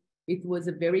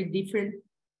a very different,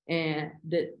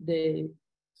 the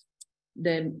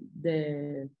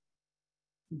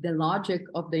logic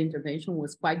of the intervention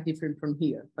was quite different from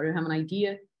here. But you have an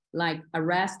idea, like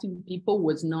arresting people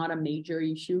was not a major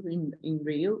issue in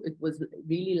Rio. It was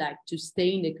really like to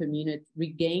stay in the community,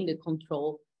 regain the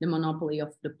control, the monopoly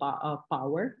of the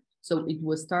power. So it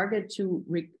was targeted to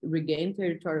regain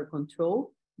territorial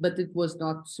control, but it was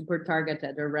not super targeted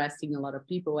at arresting a lot of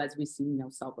people as we see in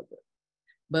El Salvador.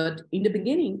 But in the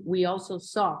beginning, we also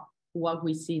saw what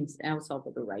we see in El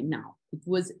Salvador right now. It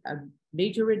was a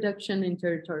major reduction in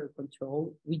territorial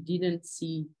control. We didn't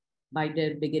see by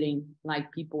the beginning,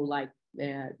 like people like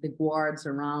the guards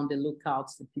around, the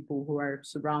lookouts, the people who are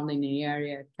surrounding the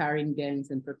area, carrying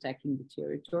guns and protecting the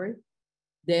territory.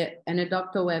 The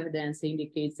anecdotal evidence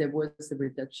indicates there was a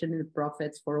reduction in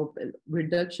profits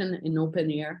reduction in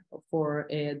open air for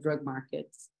drug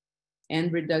markets,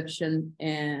 and reduction,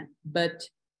 but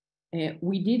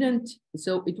we didn't,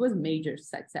 so it was major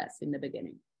success in the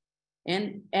beginning.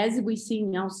 And as we see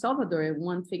in El Salvador,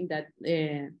 one thing that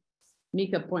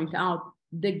Mika pointed out,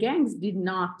 the gangs did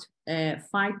not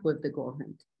fight with the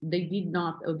government. They did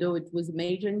not, although it was a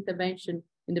major intervention.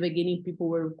 In the beginning, people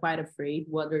were quite afraid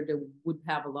whether they would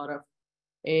have a lot of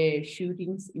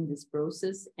shootings in this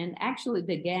process. And actually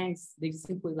the gangs, they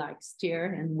simply like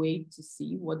stare and wait to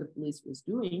see what the police was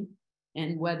doing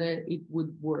and whether it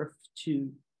would worth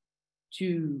to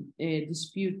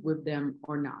dispute with them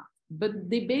or not. But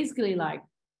they basically like,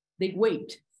 they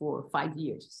wait for 5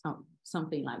 years,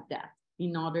 something like that,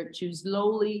 in order to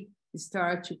slowly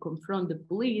start to confront the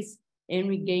police and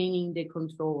regaining the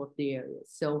control of the area.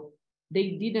 So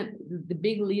they didn't, the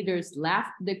big leaders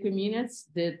left the communities,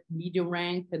 the medium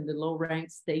rank and the low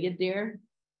rank stayed there.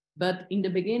 But in the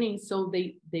beginning, so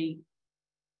they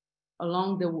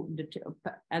along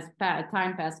as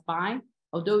time passed by,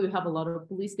 although you have a lot of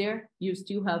police there, you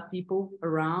still have people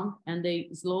around, and they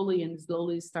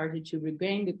slowly started to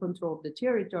regain the control of the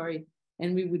territory.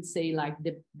 And we would say like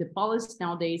the policy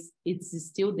nowadays, it's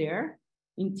still there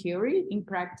in theory, in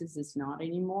practice it's not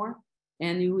anymore.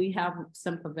 And we have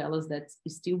some favelas that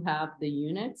still have the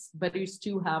units, but you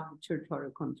still have the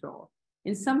territorial control.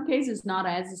 In some cases, not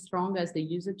as strong as they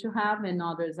used to have, and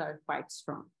others are quite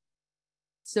strong.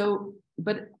 So,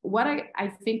 but what I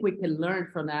think we can learn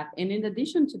from that, and in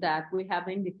addition to that, we have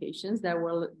indications that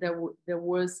there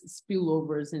was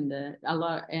spillovers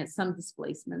in some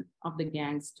displacement of the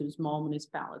gangs to small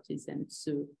municipalities and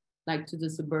to the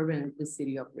suburban of the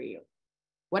city of Rio.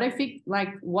 What I think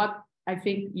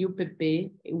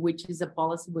UPP, which is a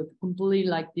policy with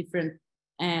completely different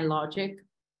logic,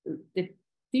 that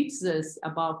teaches us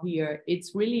about here,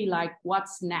 it's really like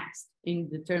what's next in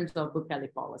the terms of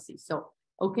Bukele policy. So,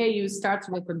 okay, you start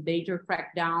with a major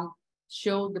crackdown,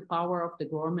 show the power of the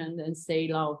government and say,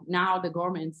 now the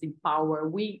government's in power,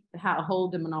 we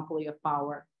hold the monopoly of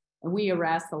power, and we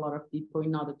arrest a lot of people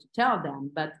in order to tell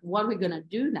them, but what are we gonna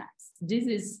do next? This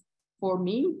is, for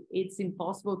me, it's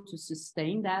impossible to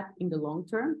sustain that in the long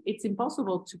term. It's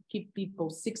impossible to keep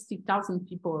 60,000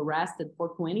 people arrested for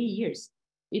 20 years.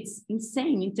 It's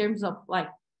insane in terms of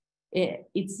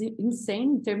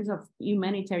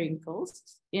humanitarian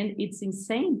costs, and it's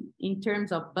insane in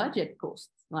terms of budget costs.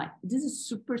 This is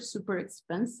super, super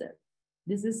expensive.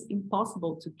 This is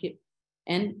impossible to keep.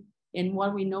 And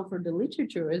what we know from the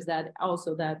literature is that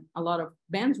also that a lot of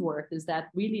Ben's work is that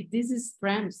really this is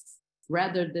strengths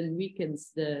rather than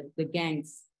weakens the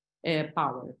gang's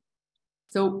power.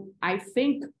 So I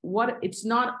think it's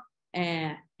not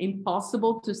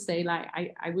impossible to say,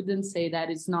 I wouldn't say that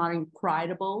it's not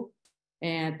incredible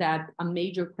that a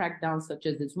major crackdown such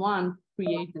as this one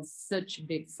created such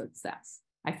big success.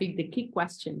 I think the key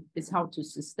question is how to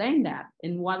sustain that.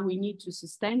 And what we need to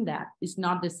sustain that is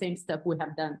not the same stuff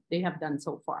they have done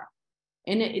so far.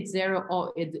 And it's there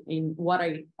in what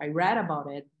I read about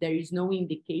it, there is no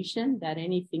indication that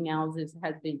anything else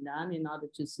has been done in order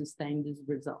to sustain these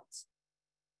results.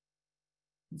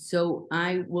 So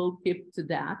I will keep to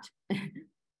that.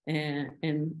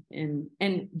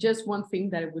 And just one thing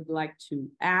that I would like to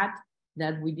add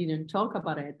that we didn't talk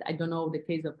about it, I don't know the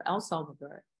case of El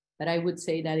Salvador, but I would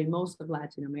say that in most of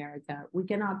Latin America, we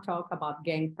cannot talk about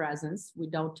gang presence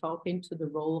without talking to the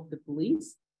role of the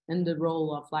police and the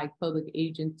role of public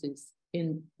agencies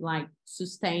in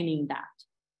sustaining that.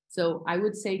 So I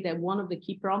would say that one of the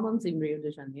key problems in Rio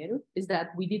de Janeiro is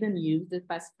that we didn't use the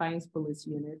pacifying police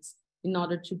units in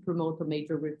order to promote a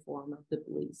major reform of the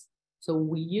police. So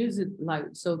we use it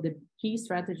so the key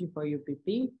strategy for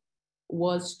UPP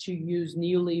was to use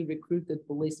newly recruited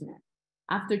policemen.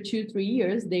 after 2-3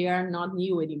 years, they are not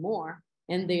new anymore,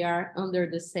 and they are under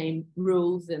the same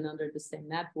rules and under the same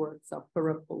networks of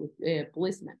corrupt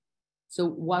policemen. So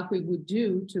what we would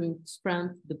do to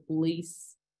expand the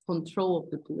police control of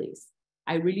the police.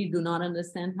 I really do not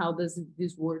understand how does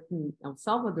this work in El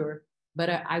Salvador, but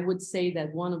I would say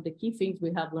that one of the key things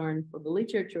we have learned from the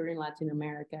literature in Latin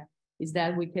America is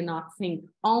that we cannot think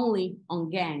only on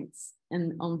gangs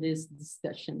and on this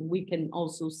discussion. We can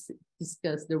also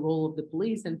discuss the role of the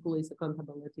police and police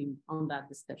accountability on that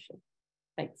discussion.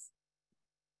 Thanks.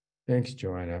 Thanks,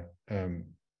 Joanna.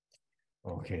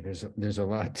 Okay, there's a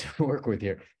lot to work with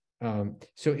here.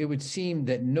 So it would seem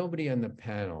that nobody on the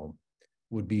panel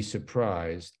would be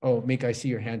surprised. Oh, Mika, I see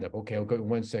your hand up. Okay, I'll go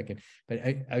 1 second. But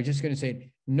I was just going to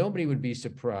say, nobody would be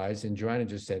surprised, and Joanna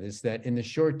just said this, that in the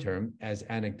short term, as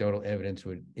anecdotal evidence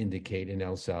would indicate in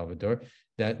El Salvador,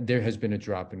 that there has been a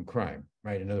drop in crime,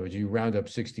 right? In other words, you round up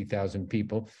 60,000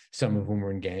 people, some of whom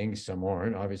are in gangs, some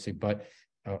aren't, obviously, but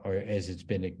or as it's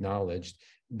been acknowledged,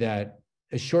 that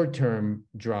a short-term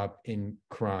drop in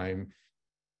crime,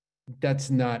 that's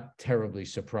not terribly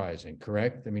surprising,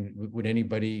 correct? I mean, would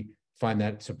anybody find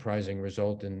that surprising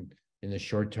result in the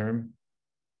short term?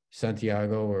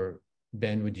 Santiago or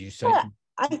Ben, would you say? Yeah,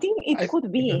 I think it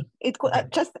could be. It could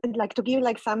just like to give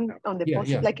like some on the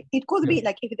positive. Like it could be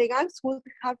like if the gangs would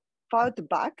have fought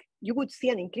back, you would see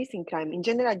an increase in crime. In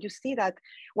general, you see that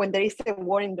when there is a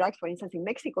war in drugs, for instance, in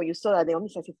Mexico, you saw that the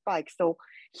homicides spike. So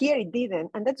here it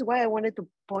didn't, and that's why I wanted to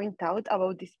point out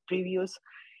about these previous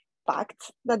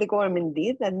facts that the government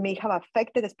did that may have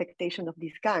affected the expectation of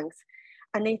these gangs.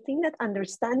 And I think that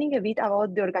understanding a bit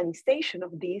about the organization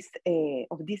of these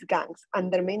gangs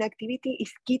and their main activity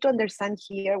is key to understand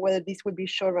here whether this will be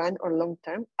short run or long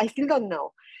term. I still don't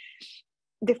know.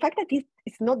 The fact that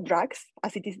it's not drugs,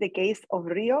 as it is the case of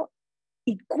Rio,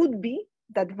 it could be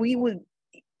that we will,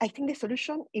 I think the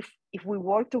solution, if we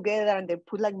work together and they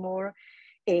put like more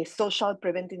social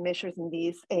preventive measures in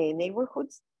these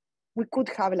neighborhoods, we could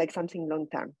have like something long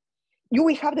term. You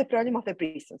will have the problem of the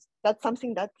prisons. That's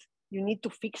something that you need to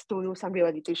fix to do some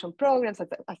rehabilitation programs,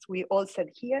 as we all said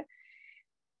here.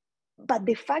 But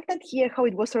the fact that here, how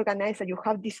it was organized, that you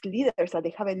have these leaders, that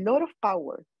they have a lot of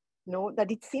power, you know,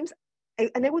 that it seems,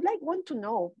 and I would want to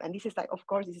know, and this is like, of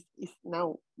course, this is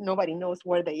now, nobody knows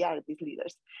where they are, these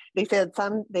leaders. They said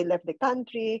some, they left the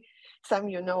country, some,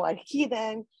 you know, are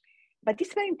hidden. But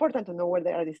it's very important to know where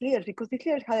there are these leaders, because these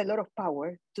leaders had a lot of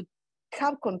power to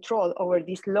have control over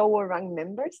these lower rank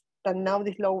members, that now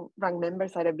these low rank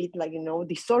members are a bit like, you know,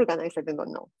 disorganized, I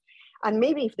don't know. And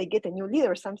maybe if they get a new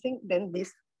leader or something, then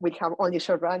this will have only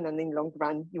short run, and in long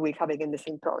run, you will have again the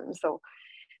same problem. So,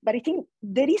 but I think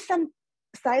there is some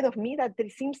side of me that there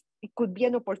seems it could be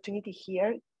an opportunity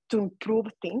here to improve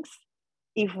things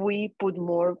if we put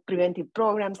more preventive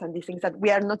programs and these things that we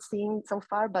are not seeing so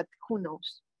far, but who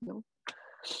knows, you know?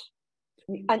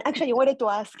 And actually, I wanted to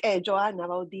ask Joana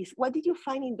about this. What did you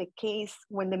find in the case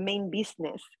when the main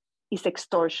business is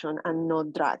extortion and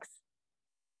not drugs?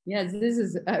 Yes, this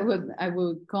is, I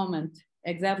would comment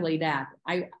exactly that.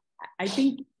 I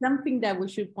think something that we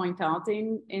should point out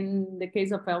in the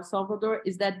case of El Salvador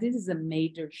is that this is a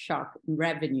major shock in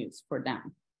revenues for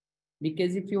them.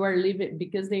 Because if you are living,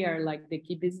 because they are like the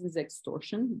key business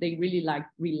extortion, they really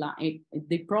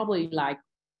they probably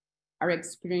are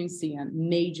experiencing a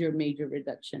major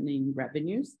reduction in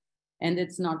revenues. And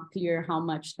it's not clear how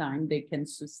much time they can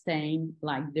sustain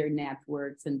like their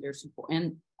networks and their support.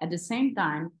 And at the same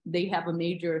time, they have a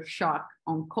major shock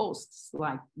on costs.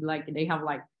 Like they have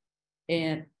like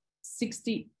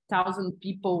 60,000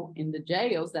 people in the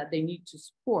jails that they need to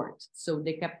support. So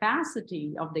the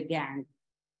capacity of the gang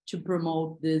to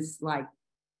promote this like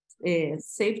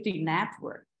safety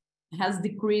network has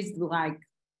decreased like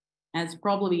as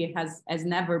probably as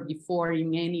never before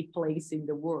in any place in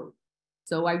the world.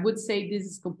 So I would say this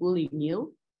is completely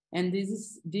new, and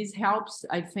this helps,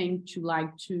 I think,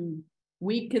 to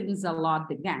weakens a lot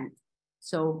the gang.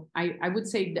 So I would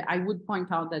say that I would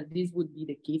point out that this would be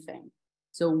the key thing.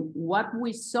 So what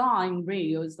we saw in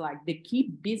Rio is like the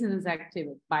key business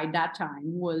activity by that time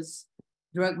was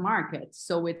drug markets.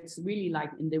 So it's really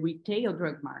like in the retail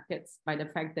drug markets, by the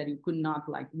fact that you could not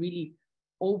like really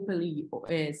openly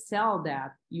sell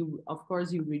that, you of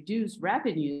course you reduce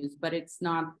revenues, but it's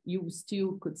not, you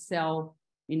still could sell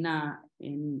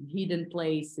in hidden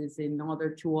places in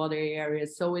two other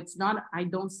areas. So it's not, I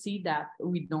don't see that,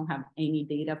 we don't have any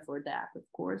data for that, of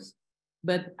course,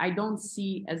 but I don't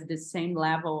see as the same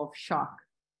level of shock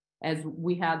as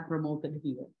we had promoted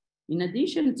here. In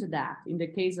addition to that, in the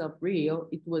case of Rio,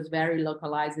 it was very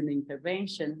localized in the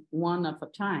intervention, one at a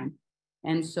time.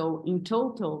 And so in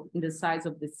total, in the size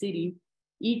of the city,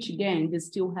 each gang they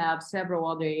still have several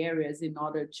other areas in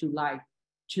order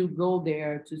to go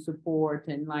there to support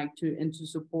and to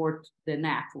support the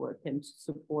network and to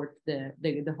support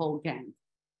the whole gang.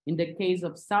 In the case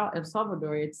of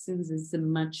Salvador, it seems it's a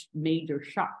much major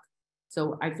shock.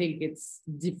 So I think it's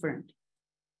different.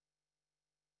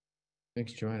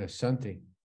 Thanks, Joanna. Santi,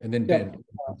 and then Ben.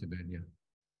 To Ben,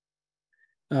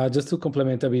 yeah. Just to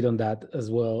complement a bit on that as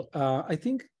well. I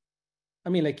think, I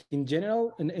mean, like in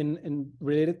general, and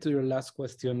related to your last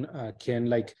question, Ken,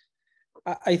 like,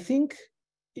 I think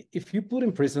if you put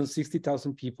in prison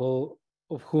 60,000 people,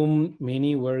 of whom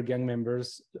many were gang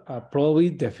members, probably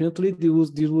definitely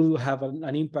this will have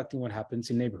an impact in what happens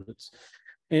in neighborhoods.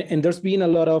 And there's been a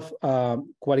lot of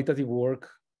qualitative work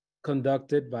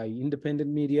conducted by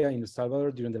independent media in El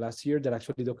Salvador during the last year that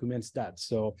actually documents that.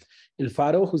 So El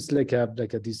Faro, who's like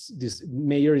this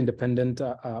major independent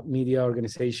media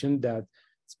organization that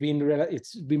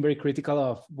it's been very critical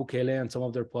of Bukele and some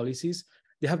of their policies.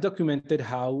 They have documented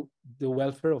how the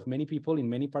welfare of many people in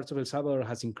many parts of El Salvador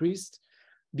has increased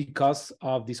because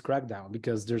of this crackdown,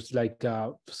 because there's like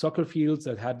soccer fields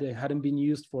that hadn't been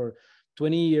used for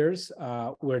 20 years,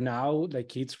 where now like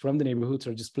kids from the neighborhoods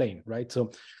are just playing, right? So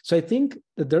I think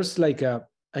that there's like an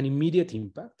immediate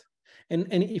impact. And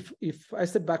if I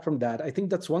step back from that, I think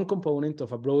that's one component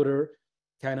of a broader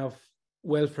kind of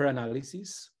welfare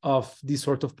analysis of this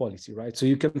sort of policy, right? So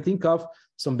you can think of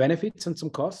some benefits and some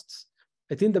costs.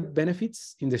 I think the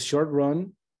benefits in the short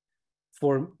run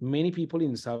for many people in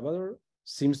El Salvador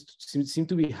seem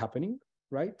to be happening,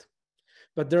 right?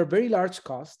 But there are very large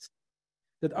costs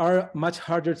that are much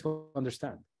harder to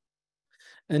understand.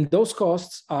 And those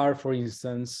costs are, for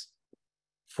instance,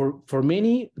 for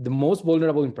many, the most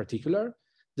vulnerable in particular,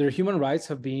 their human rights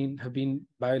have been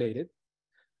violated.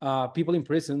 People in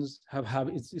prisons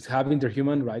is having their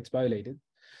human rights violated.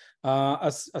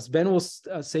 As Ben was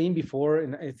saying before,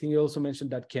 and I think he also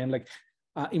mentioned that, Ken, like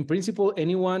in principle,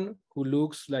 anyone who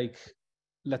looks like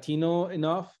Latino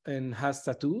enough and has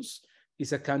tattoos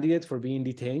is a candidate for being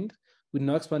detained with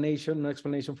no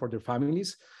explanation for their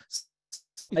families.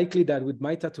 It's likely that with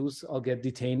my tattoos, I'll get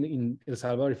detained in El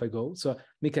Salvador if I go. So,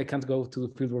 Mick, I can't go to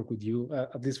fieldwork with you,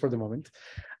 at least for the moment.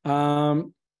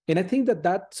 And I think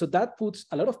that puts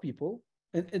a lot of people,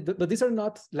 but these are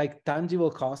not like tangible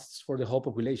costs for the whole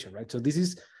population, right? So this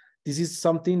is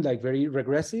something like very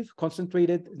regressive,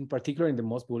 concentrated in particular in the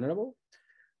most vulnerable.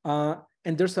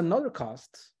 And there's another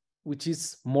cost, which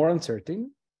is more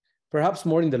uncertain, perhaps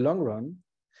more in the long run.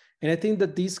 And I think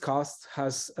that this cost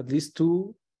has at least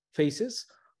two phases.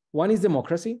 One is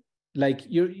democracy. Like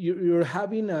you're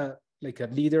having a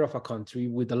leader of a country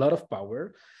with a lot of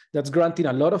power that's granting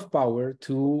a lot of power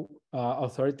to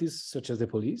authorities such as the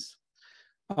police.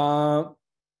 And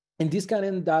this can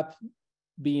end up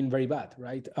being very bad,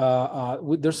 right?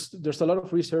 There's a lot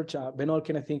of research. Ben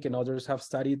Olken, I think, and others have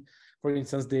studied, for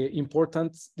instance, the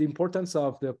importance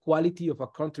of the quality of a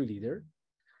country leader.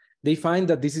 They find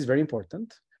that this is very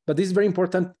important, but this is very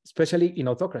important, especially in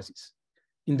autocracies.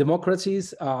 In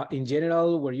democracies, in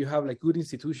general, where you have like good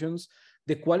institutions,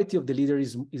 the quality of the leader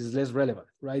is less relevant,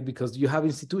 right? Because you have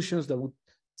institutions that would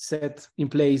set in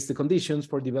place the conditions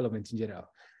for development in general.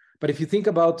 But if you think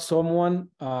about someone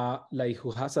like who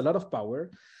has a lot of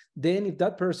power, then if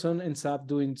that person ends up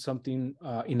doing something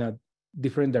in a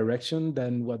different direction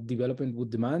than what development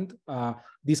would demand,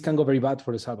 this can go very bad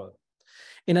for El Salvador.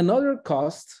 And another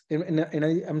cost, and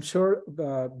I'm sure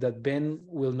that Ben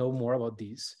will know more about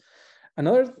this,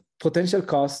 another potential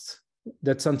cost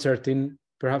that's uncertain,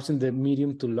 perhaps in the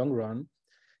medium to long run,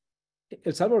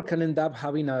 El Salvador can end up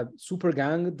having a super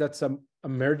gang that's a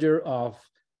merger of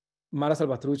Mara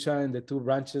Salvatrucha and the two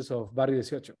branches of Barrio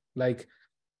 18, like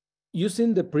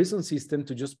using the prison system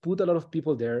to just put a lot of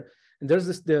people there. And there's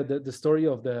the story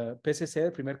of the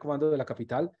PCC, Primer Comando de la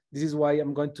Capital. This is why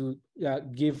I'm going to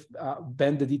give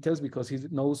Ben the details because he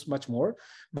knows much more.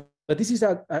 But this is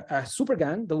a super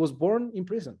gang that was born in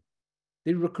prison.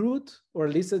 They recruit, or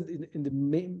at least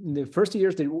in the first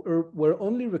years, they were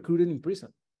only recruited in prison.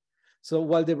 So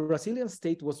while the Brazilian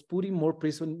state was putting more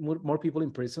people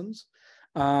in prisons,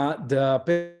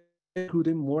 the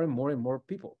recruiting more and more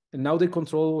people. And now they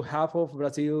control half of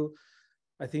Brazil,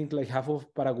 I think like half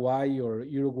of Paraguay or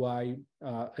Uruguay,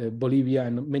 Bolivia,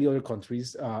 and many other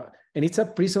countries. And it's a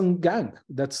prison gang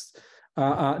that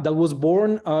was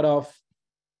born out of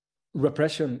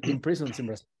repression in prisons in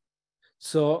Brazil.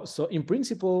 So in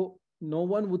principle, no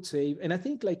one would say, and I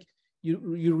think like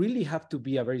you really have to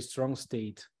be a very strong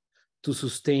state to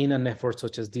sustain an effort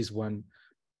such as this one.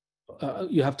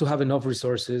 You have to have enough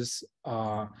resources,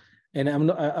 and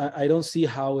I don't see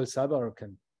how El Salvador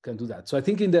can do that. So I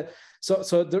think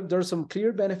there's some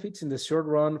clear benefits in the short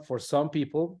run for some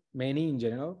people, many in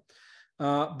general,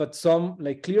 but some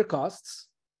like clear costs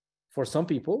for some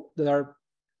people that are,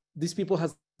 these people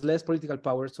has less political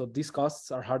power, so these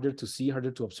costs are harder to see,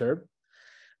 harder to observe.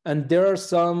 And there are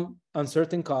some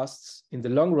uncertain costs in the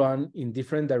long run in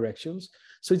different directions.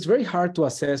 So it's very hard to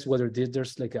assess whether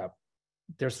there's like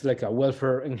a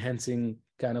welfare enhancing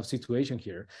kind of situation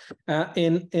here.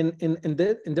 And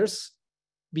there's,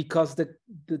 because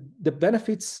the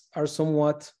benefits are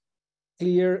somewhat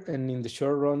clear, and in the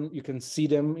short run, you can see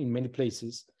them in many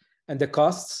places, and the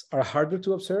costs are harder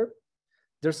to observe.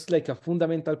 There's like a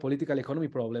fundamental political economy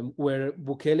problem where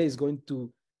Bukele is going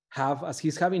to have, as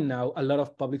he's having now, a lot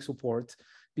of public support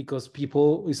because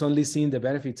people is only seeing the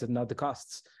benefits and not the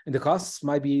costs. And the costs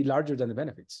might be larger than the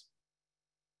benefits.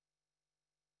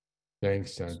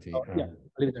 Thanks, Santi. So, yeah, I'll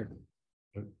leave it there.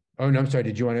 Oh, no, I'm sorry.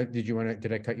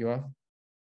 Did I cut you off?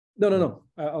 No.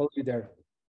 I'll leave it there.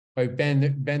 All right,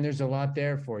 Ben, there's a lot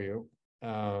there for you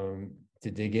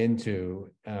to dig into.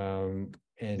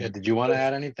 And yeah, did you want to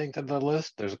add anything to the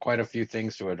list? There's quite a few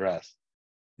things to address.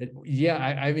 Yeah,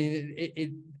 I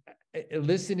mean,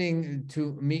 listening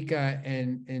to Mika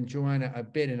and Joana a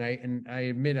bit, and I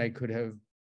admit I could have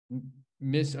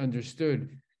misunderstood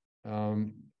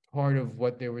part of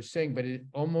what they were saying, but it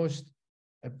almost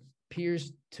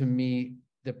appears to me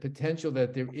the potential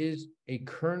that there is a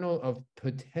kernel of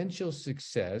potential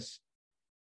success,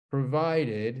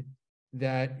 provided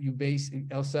that you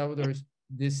El Salvador's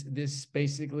this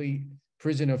basically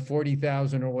prison of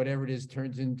 40,000 or whatever it is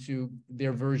turns into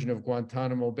their version of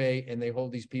Guantanamo Bay, and they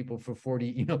hold these people for 20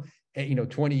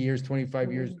 years,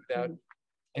 25 years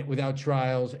without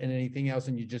trials and anything else,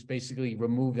 and you just basically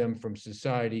remove them from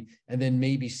society, and then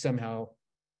maybe somehow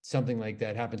something like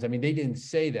that happens. I mean, they didn't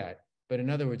say that, but in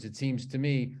other words, it seems to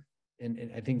me,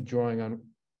 and I think drawing on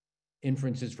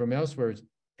inferences from elsewhere,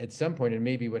 at some point, and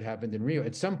maybe what happened in Rio,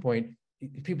 at some point,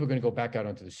 people are going to go back out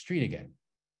onto the street again,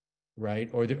 right?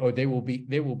 Or they will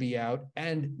be out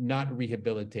and not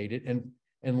rehabilitated,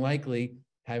 and likely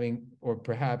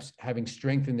perhaps having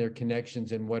strengthened their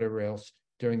connections and whatever else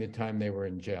during the time they were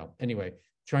in jail. Anyway,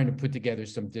 trying to put together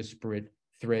some disparate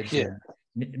threads. Yeah.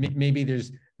 Maybe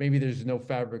there's no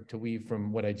fabric to weave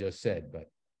from what I just said, but.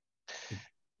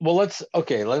 Well, let's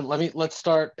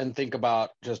start and think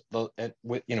about just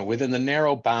within the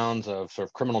narrow bounds of sort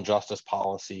of criminal justice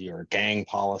policy or gang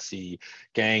policy,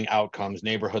 gang outcomes,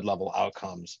 neighborhood level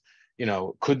outcomes.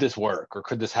 Could this work, or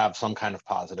could this have some kind of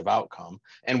positive outcome?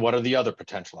 And what are the other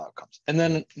potential outcomes? And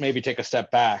then maybe take a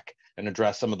step back and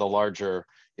address some of the larger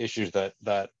issues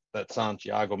that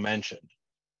Santiago mentioned.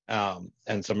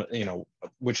 And some,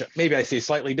 which maybe I see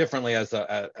slightly differently as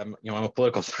I'm a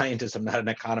political scientist. I'm not an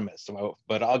economist,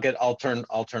 but I'll turn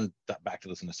that back to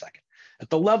this in a second. At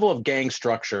the level of gang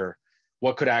structure,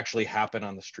 what could actually happen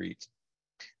on the streets?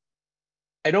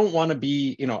 I don't want to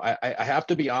be, I have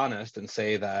to be honest and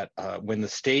say that when the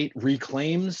state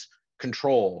reclaims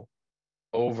control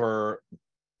over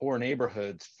poor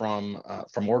neighborhoods from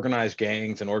organized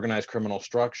gangs and organized criminal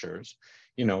structures,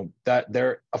 that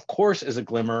there, of course, is a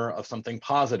glimmer of something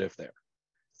positive there.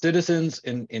 Citizens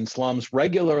in slums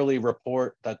regularly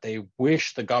report that they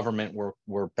wish the government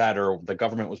were better, the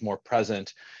government was more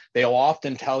present. They'll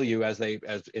often tell you, as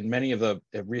in many of the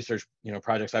research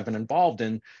projects I've been involved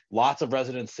in, lots of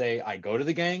residents say, I go to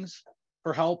the gangs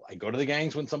for help. I go to the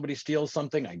gangs when somebody steals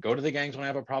something. I go to the gangs when I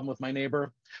have a problem with my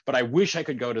neighbor, but I wish I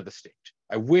could go to the state.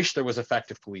 I wish there was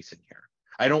effective policing here.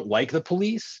 I don't like the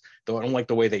police, though I don't like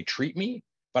the way they treat me,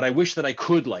 but I wish that I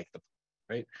could like them,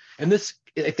 right? And this,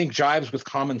 I think, jives with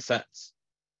common sense.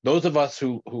 Those of us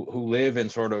who live in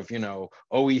sort of,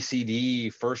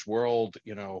 OECD, first world,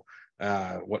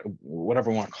 whatever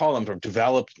we want to call them, sort of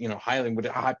developed,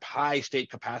 high state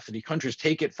capacity countries,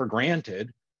 take it for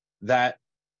granted that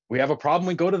we have a problem,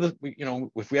 we go to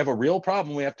if we have a real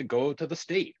problem, we have to go to the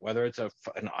state, whether it's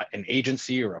an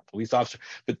agency or a police officer.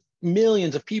 But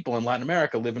millions of people in Latin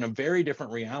America live in a very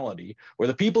different reality, where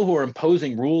the people who are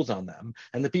imposing rules on them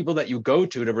and the people that you go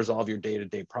to resolve your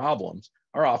day-to-day problems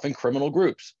are often criminal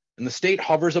groups. And the state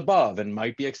hovers above and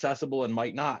might be accessible and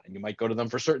might not. And you might go to them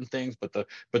for certain things, but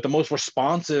the most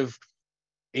responsive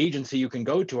agency you can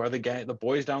go to are the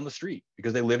boys down the street,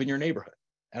 because they live in your neighborhood.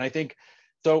 And I think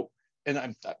so. And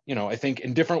I think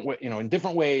in different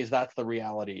ways, that's the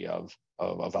reality of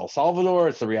El Salvador.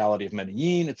 It's the reality of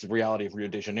Medellin. It's the reality of Rio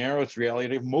de Janeiro. It's the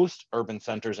reality of most urban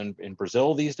centers in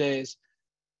Brazil these days.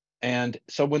 And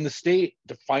so when the state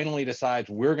finally decides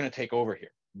we're going to take over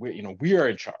here, we are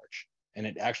in charge, and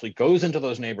it actually goes into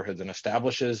those neighborhoods and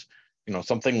establishes,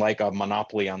 something like a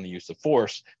monopoly on the use of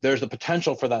force, there's the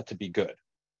potential for that to be good.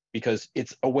 because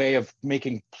it's a way of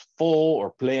making full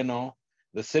or pleno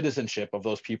the citizenship of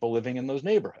those people living in those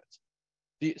neighborhoods.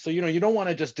 So, you don't want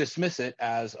to just dismiss it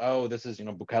as, oh, this is,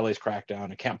 Bukele's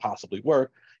crackdown, it can't possibly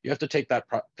work. You have to take that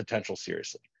potential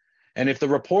seriously. And if the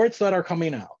reports that are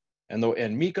coming out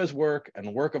and Mika's work and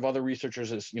the work of other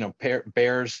researchers is,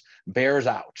 bears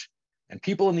out, and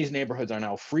people in these neighborhoods are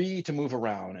now free to move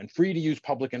around and free to use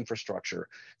public infrastructure,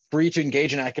 free to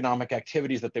engage in economic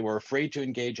activities that they were afraid to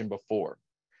engage in before.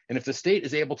 And if the state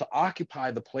is able to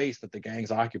occupy the place that the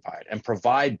gangs occupied and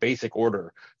provide basic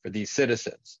order for these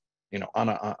citizens,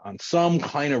 on some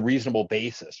kind of reasonable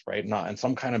basis, right? Not on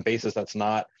some kind of basis that's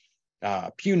not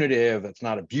punitive, that's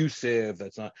not abusive,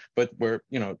 that's not, but where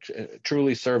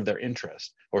truly serve their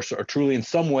interest, or truly in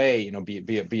some way,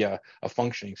 be a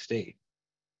functioning state.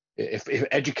 If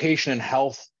education and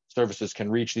health services can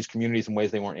reach these communities in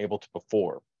ways they weren't able to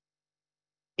before,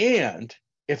 and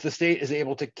if the state is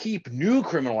able to keep new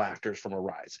criminal actors from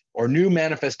arising or new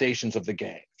manifestations of the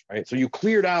gangs, right? So you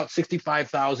cleared out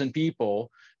 65,000 people,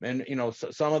 and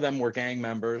some of them were gang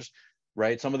members,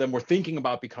 right? Some of them were thinking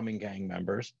about becoming gang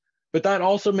members, but that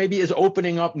also maybe is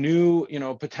opening up new,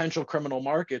 potential criminal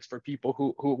markets for people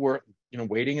who were,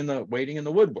 waiting in the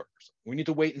woodworks. We need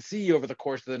to wait and see over the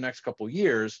course of the next couple of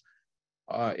years.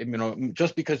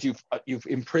 Just because you've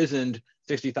imprisoned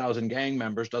 60,000 gang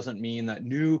members doesn't mean that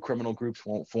new criminal groups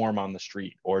won't form on the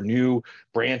street, or new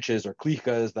branches or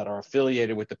cliques that are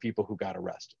affiliated with the people who got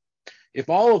arrested. If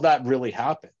all of that really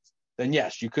happens, then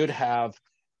yes, you could have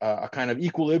a kind of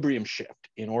equilibrium shift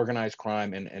in organized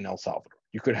crime in El Salvador.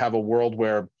 You could have a world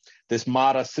where this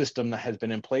MATA system that has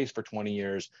been in place for 20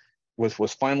 years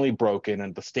was finally broken,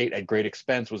 and the state at great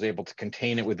expense was able to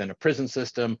contain it within a prison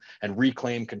system and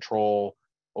reclaim control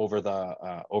over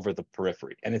the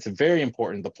periphery. And it's very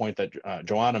important, the point that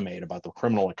Joana made about the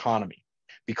criminal economy.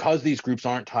 Because these groups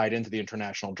aren't tied into the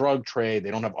international drug trade,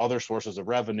 they don't have other sources of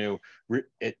revenue.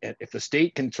 If the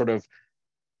state can sort of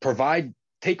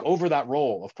take over that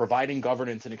role of providing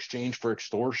governance in exchange for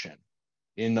extortion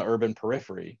in the urban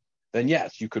periphery, then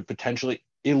yes, you could potentially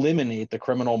eliminate the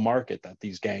criminal market that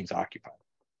these gangs occupy.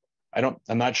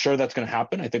 I'm not sure that's going to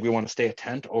happen. I think we want to stay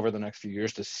attent over the next few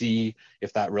years to see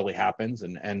if that really happens,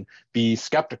 and be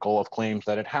skeptical of claims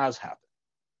that it has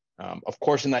happened. Of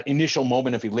course, in that initial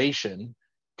moment of elation,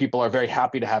 people are very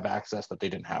happy to have access that they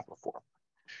didn't have before.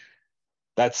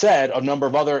 That said, a number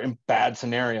of other bad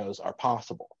scenarios are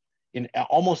possible. In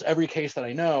almost every case that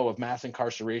I know of mass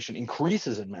incarceration,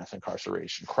 increases in mass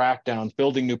incarceration, crackdowns,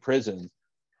 building new prisons.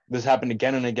 This happened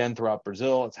again and again throughout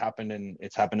Brazil. It's happened in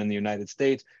the United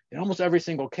States. In almost every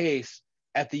single case,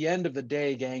 at the end of the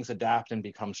day, gangs adapt and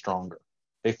become stronger.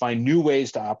 They find new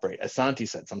ways to operate. As Santi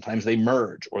said, sometimes they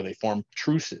merge or they form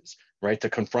truces, right, to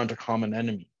confront a common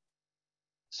enemy.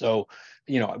 So,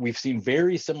 we've seen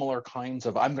very similar kinds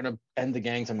of, I'm going to end the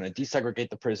gangs, I'm going to desegregate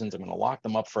the prisons, I'm going to lock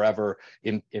them up forever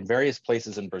in various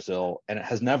places in Brazil. And it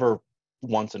has never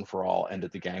once and for all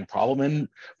ended the gang problem. And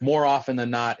more often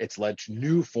than not, it's led to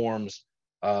new forms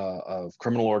of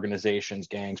criminal organizations,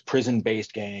 gangs,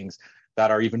 prison-based gangs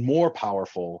that are even more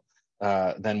powerful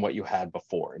than what you had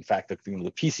before. In fact, the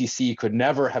PCC could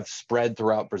never have spread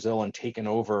throughout Brazil and taken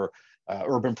over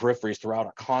urban peripheries throughout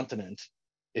a continent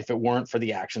if it weren't for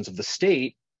the actions of the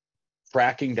state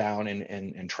cracking down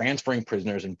and transferring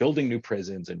prisoners and building new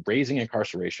prisons and raising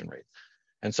incarceration rates.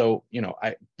 And so,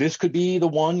 this could be the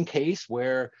one case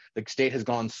where the state has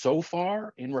gone so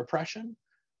far in repression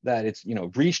that it's,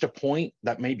 reached a point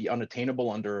that may be unattainable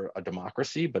under a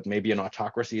democracy, but maybe an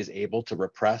autocracy is able to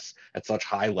repress at such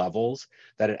high levels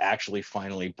that it actually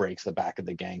finally breaks the back of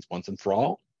the gangs once and for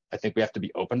all. I think we have to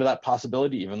be open to that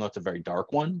possibility, even though it's a very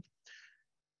dark one.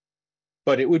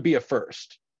 But it would be a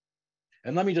first.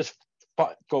 And let me just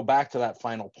go back to that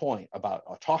final point about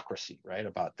autocracy, right?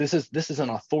 About this is an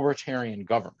authoritarian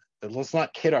government. But let's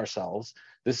not kid ourselves.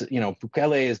 This is,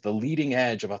 Bukele is the leading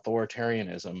edge of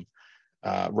authoritarianism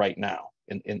right now.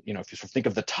 And if you think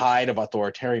of the tide of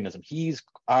authoritarianism, he is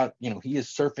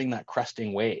surfing that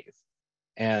cresting wave,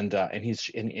 and he's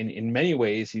in many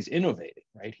ways he's innovating,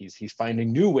 right? He's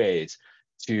finding new ways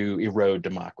to erode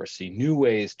democracy, new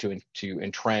ways to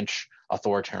entrench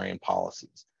authoritarian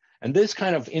policies. And this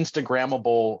kind of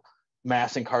Instagrammable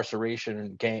mass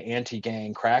incarceration,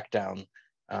 anti-gang crackdown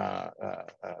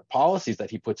policies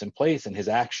that he puts in place in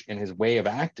his way of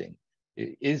acting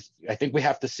is, I think we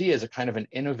have to see as a kind of an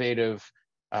innovative,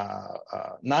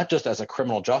 not just as a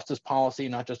criminal justice policy,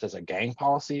 not just as a gang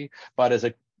policy, but as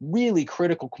a really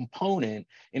critical component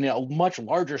in a much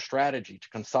larger strategy to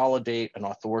consolidate an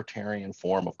authoritarian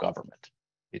form of government.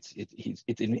 It's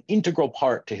an integral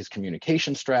part to his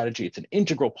communication strategy. It's an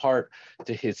integral part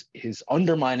to his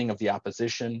undermining of the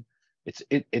opposition.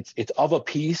 It's of a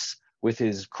piece with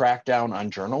his crackdown on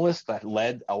journalists that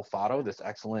led El Faro, this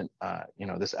excellent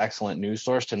news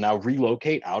source, to now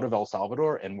relocate out of El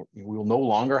Salvador, and we will no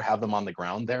longer have them on the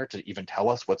ground there to even tell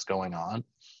us what's going on.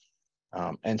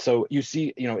 And so you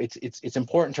see, it's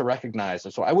important to recognize.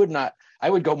 And so I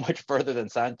would go much further than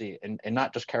Santi and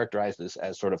not just characterize this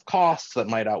as sort of costs that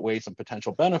might outweigh some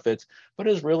potential benefits, but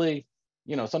as really,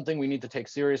 something we need to take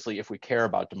seriously if we care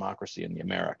about democracy in the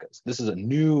Americas. This is a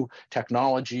new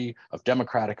technology of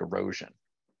democratic erosion.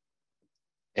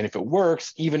 And if it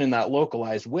works, even in that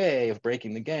localized way of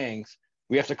breaking the gangs,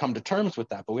 we have to come to terms with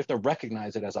that, but we have to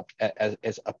recognize it as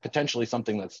a potentially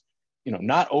something that's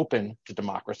not open to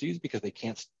democracies, because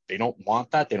they don't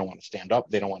want that. They don't want to stand up.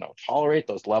 They don't want to tolerate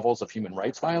those levels of human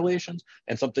rights violations,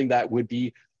 and something that would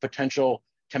be potential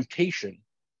temptation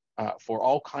for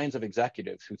all kinds of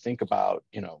executives who think about,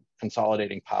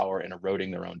 consolidating power and eroding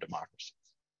their own democracies.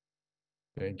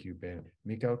 Thank you, Ben.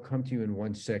 Mika, I'll come to you in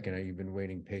 1 second. You've been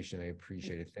waiting patiently. I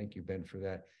appreciate it. Thank you, Ben, for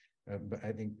that. But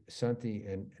I think Santi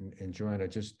and Joana,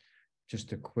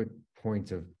 just a quick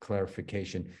point of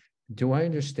clarification. Do I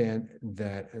understand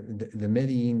that the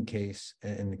Medellin case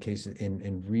and the case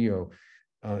in Rio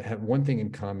have one thing in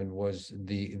common, was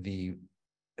the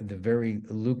very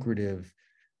lucrative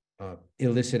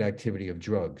illicit activity of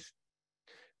drugs,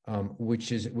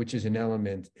 which is an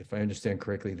element, if I understand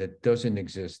correctly, that doesn't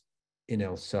exist in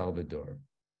El Salvador.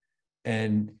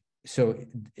 And so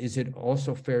is it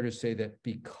also fair to say that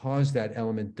because that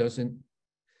element doesn't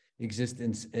exist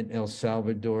in El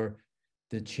Salvador,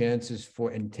 the chances for,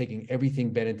 and taking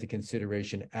everything Ben into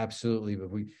consideration, absolutely,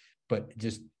 but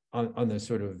just on the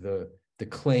sort of the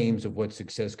claims of what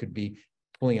success could be,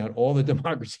 pulling out all the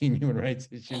democracy and human rights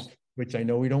issues, which I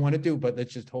know we don't want to do, but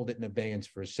let's just hold it in abeyance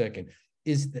for a second.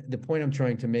 Is the point I'm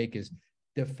trying to make is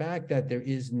the fact that there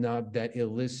is not that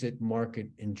illicit market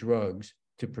in drugs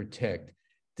to protect,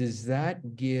 does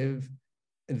that give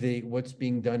what's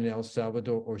being done in El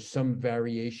Salvador, or some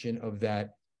variation of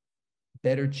that,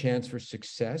 better chance for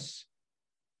success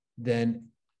than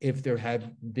if there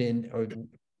had been, or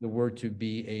the word to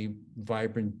be, a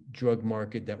vibrant drug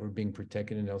market that were being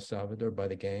protected in El Salvador by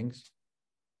the gangs?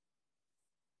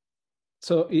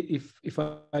 So if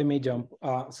I may jump,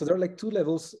 so there are like two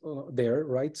levels there,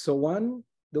 right? So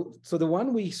the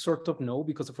one we sort of know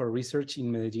because of our research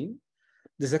in Medellin.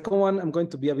 The second one, I'm going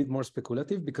to be a bit more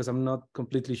speculative because I'm not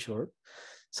completely sure.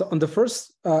 So on the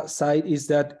first side is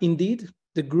that indeed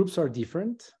the groups are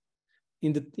different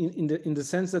in the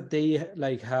sense that they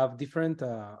like have different,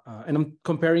 and I'm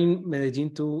comparing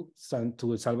Medellin to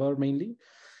El Salvador mainly,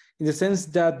 in the sense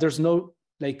that there's no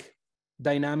like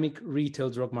dynamic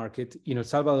retail drug market in El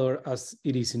Salvador as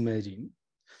it is in Medellin.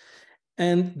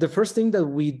 And the first thing that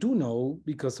we do know,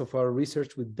 because of our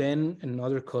research with Ben and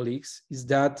other colleagues, is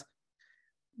that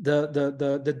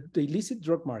the illicit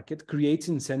drug market creates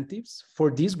incentives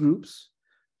for these groups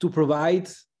to provide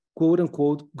quote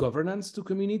unquote governance to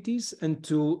communities, and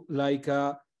to like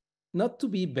not to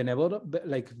be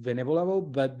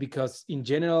benevolent, but because in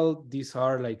general these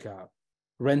are like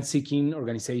rent-seeking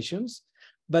organizations,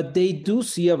 but they do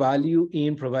see a value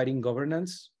in providing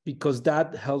governance because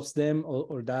that helps them,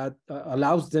 or that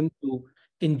allows them to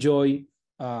enjoy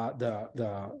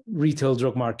the retail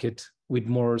drug market with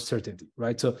more certainty,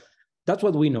 right? So that's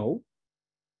what we know.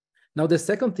 Now, the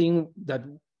second thing that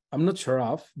I'm not sure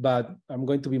of, but I'm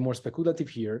going to be more speculative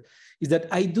here, is that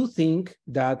I do think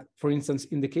that, for instance,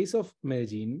 in the case of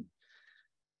Medellin,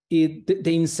 the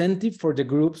incentive for the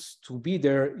groups to be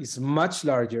there is much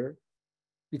larger,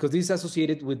 because this is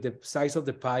associated with the size of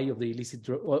the pie of the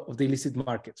illicit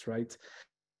markets, right?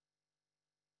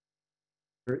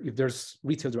 If there's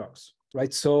retail drugs,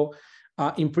 right? So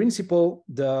in principle,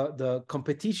 the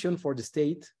competition for the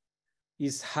state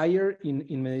is higher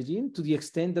in Medellin, to the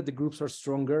extent that the groups are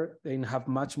stronger and have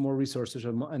much more resources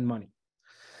and money.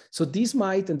 So this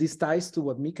might, and this ties to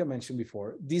what Mika mentioned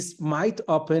before, this might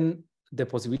open the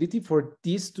possibility for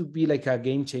this to be like a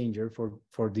game changer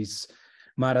for these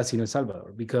maras in El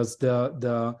Salvador, because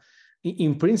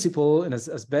in principle, and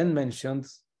as Ben mentioned,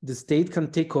 the state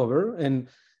can take over. And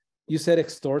you said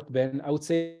extort, Ben. I would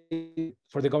say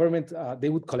for the government, they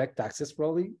would collect taxes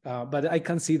probably, but I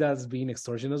can see that as being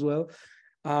extortion as well.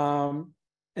 And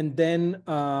then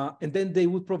they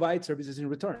would provide services in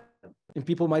return, and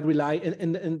people might rely,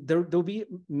 and there'll be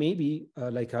maybe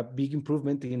like a big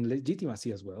improvement in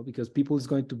legitimacy as well, because people is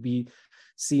going to be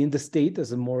seeing the state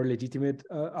as a more legitimate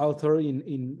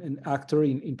actor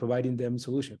in providing them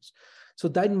solutions. So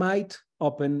that might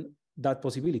open that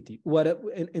possibility.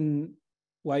 And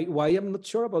why I'm not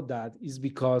sure about that is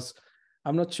because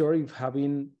I'm not sure if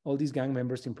having all these gang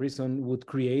members in prison would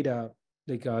create a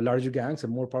larger gangs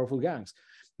and more powerful gangs.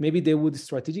 Maybe they would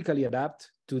strategically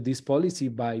adapt to this policy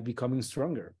by becoming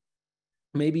stronger.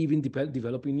 Maybe even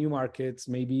developing new markets,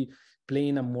 maybe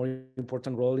playing a more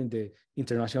important role in the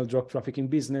international drug trafficking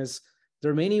business. There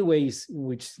are many ways in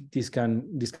which this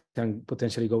can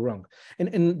potentially go wrong.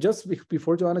 And just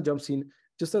before Joana jumps in,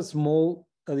 just a small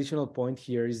additional point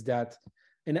here is that,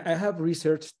 and I have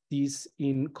researched this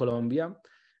in Colombia,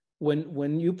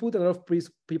 when you put a lot of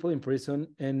people in prison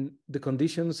and the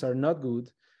conditions are not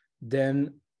good,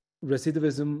 then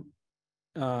recidivism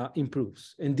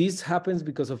improves. And this happens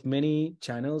because of many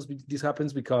channels. This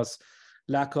happens because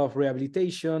lack of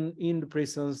rehabilitation in the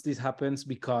prisons. This happens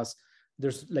because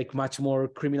there's like much more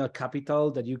criminal capital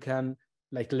that you can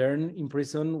like learn in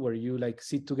prison, where you like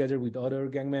sit together with other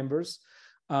gang members.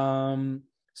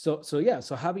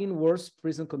 So having worse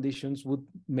prison conditions would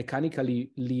mechanically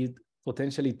lead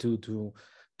potentially to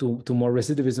more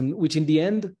recidivism, which in the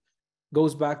end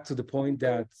goes back to the point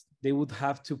that they would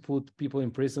have to put people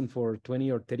in prison for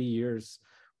 20 or 30 years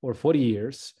or 40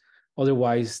 years.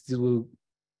 Otherwise, this will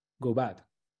go bad.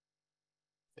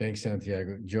 Thanks,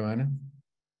 Santiago. Joana?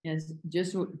 Yes,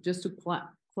 just to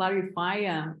clarify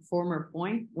a former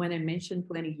point, when I mentioned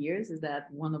 20 years, is that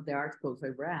one of the articles I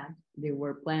read, they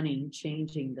were planning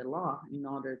changing the law in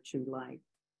order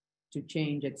to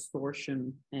change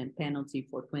extortion and penalty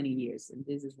for 20 years. And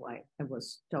this is why I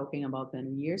was talking about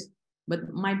 20 years.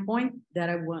 But my point that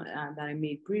I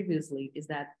made previously is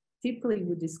that typically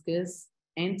we discuss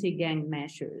anti-gang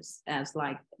measures as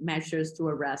like measures to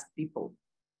arrest people.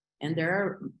 And there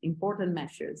are important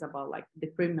measures about like the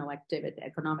criminal activity,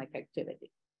 economic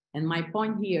activity. And my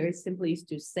point here is simply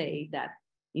to say that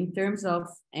in terms of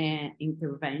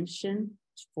intervention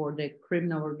for the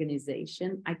criminal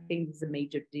organization, I think it's a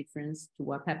major difference to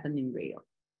what happened in Rio.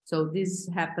 So this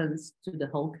happens to the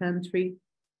whole country.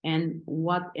 And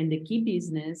the key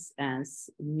business,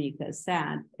 as Mika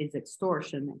said, is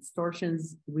extortion. Extortion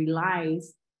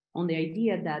relies on the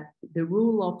idea that the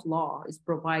rule of law is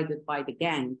provided by the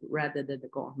gang rather than the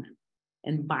government.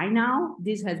 And by now,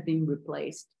 this has been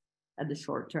replaced at the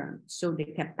short term. So the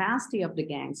capacity of the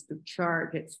gangs to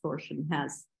charge extortion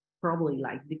has probably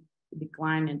like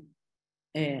declined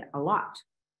a lot.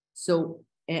 So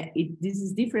this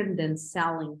is different than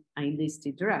selling an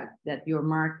illicit drug, that your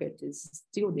market is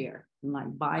still there,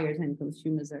 like buyers and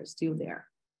consumers are still there.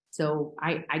 So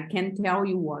I can't tell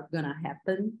you what's gonna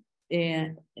happen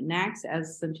next.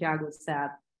 As Santiago said,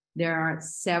 there are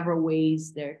several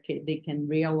ways they can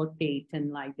reallocate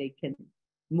and like they can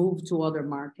move to other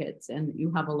markets, and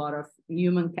you have a lot of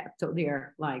human capital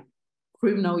there, like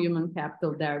criminal human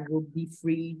capital that will be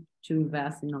free to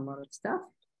invest in a lot of stuff.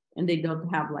 And they don't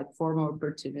have like formal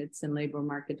opportunities and labor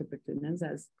market opportunities,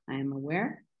 as I am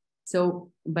aware.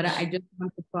 So, but I just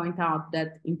want to point out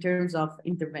that in terms of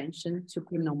intervention to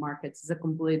criminal markets is a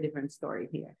completely different story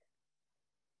here.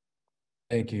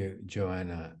 Thank you,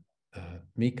 Joana.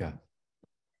 Mika?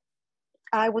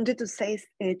 I wanted to say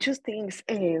two things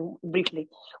briefly.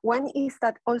 One is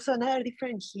that also another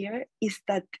difference here is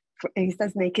that, for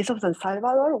instance, in the case of San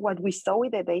Salvador, what we saw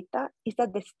with the data is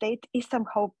that the state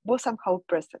was somehow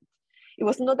present. It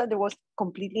was not that there was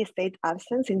completely state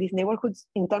absence in these neighborhoods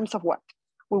in terms of what?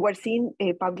 We were seeing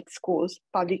public schools,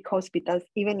 public hospitals,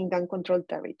 even in gun-controlled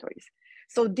territories.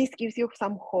 So this gives you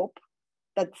some hope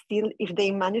that still, if they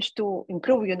manage to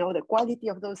improve, the quality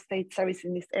of those state services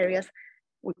in these areas,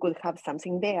 we could have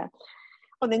something there.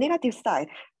 On the negative side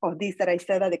of this, that I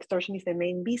said that extortion is the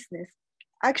main business,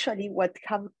 actually what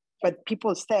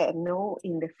people said,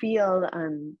 in the field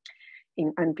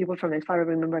and people from El Faro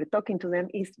remember talking to them,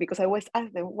 is because I always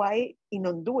ask them why in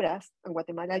Honduras and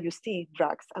Guatemala you see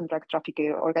drugs and drug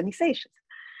trafficking organizations.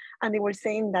 And they were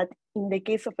saying that in the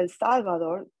case of El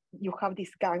Salvador, you have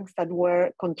these gangs that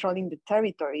were controlling the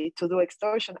territory to do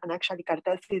extortion, and actually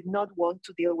cartels did not want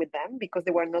to deal with them because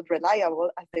they were not reliable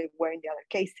as they were in the other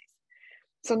cases.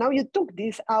 So now you took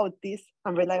these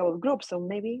unreliable groups, so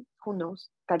maybe, who knows,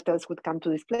 cartels would come to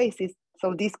these places.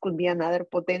 So this could be another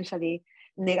potentially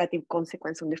negative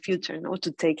consequence in the future,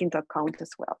 to take into account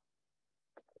as well.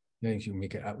 Thank you,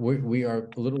 Mika. We are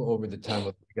a little over the time.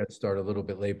 We got started a little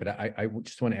bit late, but I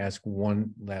just want to ask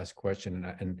one last question,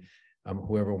 and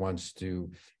whoever wants to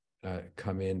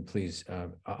come in, please.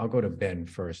 I'll go to Ben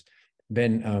first.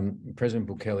 Ben, President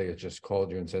Bukele has just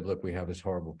called you and said, look, we have this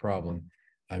horrible problem.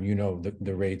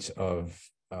 The rates of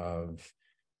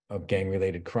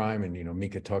gang-related crime, and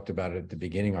Mika talked about it at the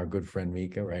beginning, our good friend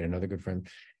Mika, right? Another good friend.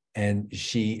 and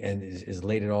is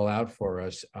laid it all out for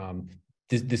us.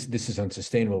 This is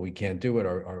unsustainable. We can't do it.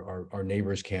 Our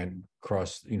neighbors can't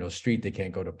cross, street. They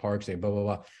can't go to parks. They blah blah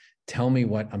blah. Tell me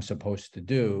what I'm supposed to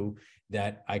do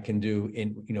that I can do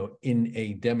in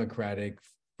a democratic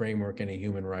framework and a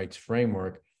human rights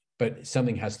framework. But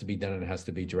something has to be done, and it has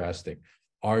to be drastic.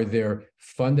 Are there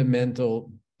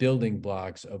fundamental building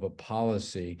blocks of a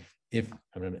policy? If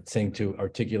I'm not saying to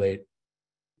articulate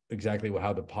exactly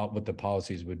what the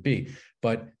policies would be,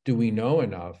 but do we know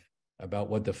enough about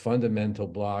what the fundamental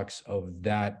blocks of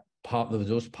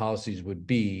those policies would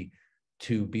be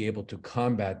to be able to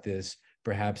combat this,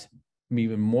 perhaps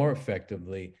even more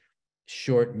effectively,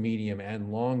 short, medium,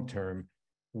 and long term,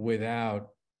 without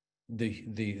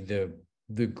the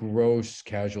gross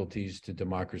casualties to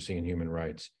democracy and human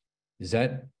rights?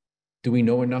 Do we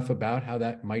know enough about how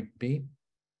that might be?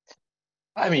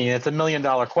 I mean, it's $1 million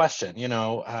question.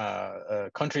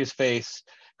 Countries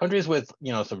with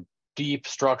some deep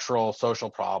structural social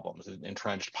problems,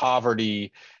 entrenched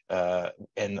poverty,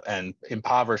 and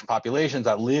impoverished populations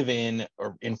that live in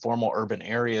or informal urban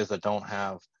areas that don't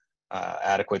have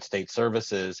adequate state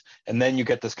services, and then you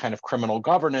get this kind of criminal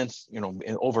governance,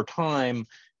 over time.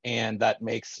 And that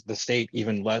makes the state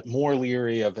even more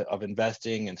leery of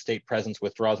investing, and state presence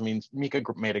withdrawals. I mean, Mika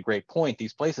made a great point.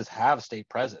 These places have state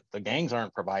presence. The gangs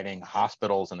aren't providing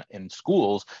hospitals and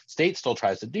schools. State still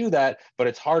tries to do that, but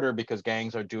it's harder because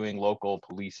gangs are doing local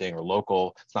policing,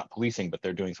 or it's not policing, but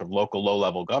they're doing sort of local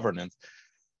low-level governance.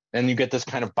 And you get this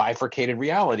kind of bifurcated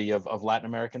reality of Latin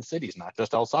American cities, not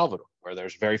just El Salvador, where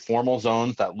there's very formal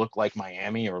zones that look like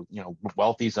Miami, or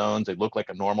wealthy zones. They look like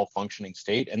a normal functioning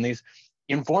state, and these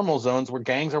informal zones where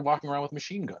gangs are walking around with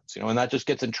machine guns, and that just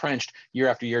gets entrenched year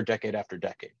after year, decade after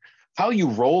decade. How you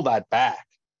roll that back,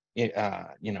 I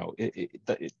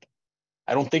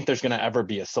don't think there's going to ever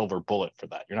be a silver bullet for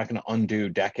that. You're not going to undo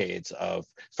decades of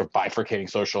sort of bifurcating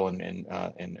social and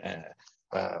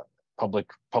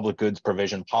public goods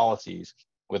provision policies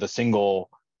with a single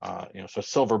sort of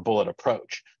silver bullet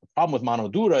approach. The problem with mano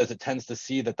dura is it tends to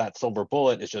see that silver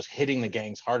bullet is just hitting the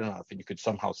gangs hard enough, and you could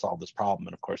somehow solve this problem.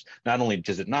 And of course, not only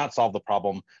does it not solve the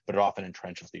problem, but it often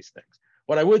entrenches these things.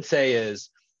 What I would say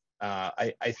is,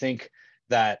 I think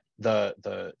that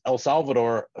the El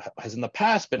Salvador has in the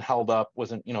past been held up,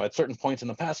 at certain points in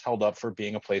the past held up for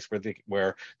being a place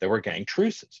where there were gang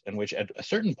truces, in which at a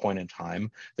certain point in time,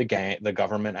 the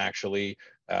government actually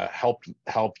helped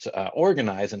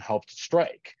organize and helped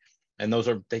strike. And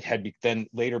then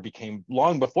later became,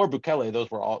 long before Bukele, those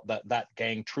were all, that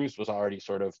gang truce was already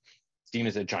sort of seen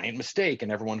as a giant mistake,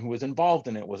 and everyone who was involved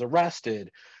in it was arrested.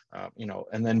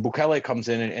 And then Bukele comes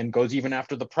in and goes even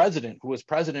after the president, who was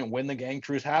president when the gang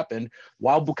truce happened,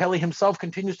 while Bukele himself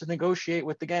continues to negotiate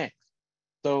with the gangs.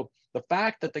 So the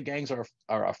fact that the gangs are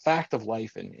a fact of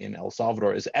life in El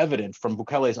Salvador is evident from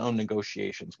Bukele's own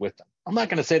negotiations with them. I'm not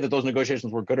going to say that those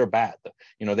negotiations were good or bad.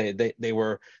 They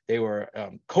were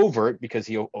covert, because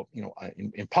he,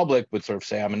 in public would sort of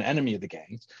say, I'm an enemy of the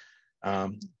gangs.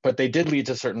 But they did lead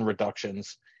to certain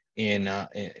reductions in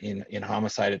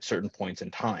homicide at certain points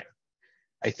in time.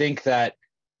 I think that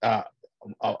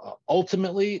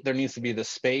ultimately there needs to be the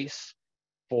space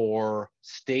for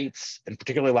states, and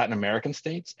particularly Latin American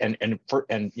states, and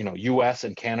US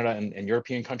and Canada and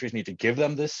European countries need to give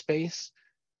them this space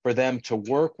for them to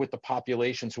work with the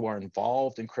populations who are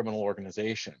involved in criminal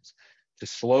organizations, to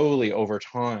slowly over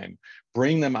time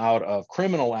bring them out of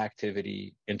criminal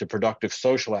activity into productive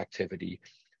social activity,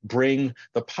 bring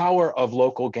the power of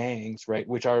local gangs, right,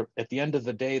 which are, at the end of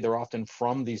the day, they're often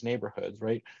from these neighborhoods,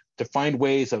 right, to find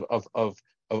ways of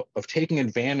taking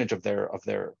advantage of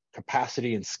their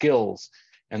capacity and skills,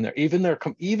 and even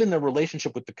their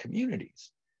relationship with the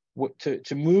communities,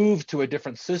 to move to a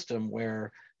different system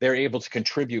where they're able to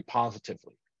contribute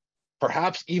positively,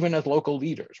 perhaps even as local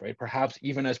leaders, right? Perhaps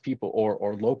even as people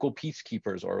or local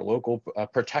peacekeepers or local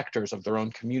protectors of their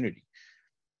own community.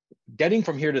 Getting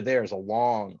from here to there is a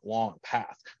long, long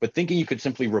path, but thinking you could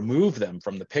simply remove them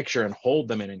from the picture and hold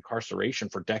them in incarceration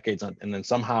for decades, and then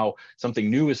somehow something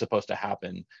new is supposed to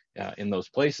happen in those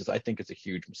places, I think it's a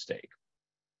huge mistake.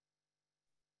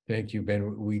 Thank you,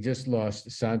 Ben. We just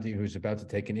lost Santi, who's about to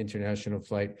take an international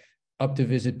flight up to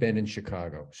visit Ben in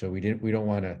Chicago. So we didn't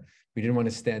want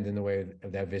to stand in the way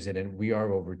of that visit, and we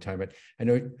are over time. But I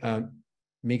know,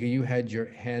 Mika, you had your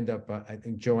hand up. I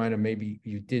think Joanna, maybe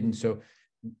you didn't. So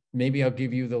maybe I'll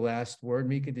give you the last word.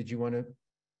 Mika, did you want to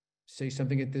say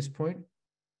something at this point?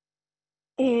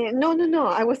 No.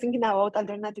 I was thinking about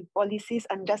alternative policies,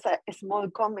 and just a small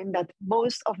comment that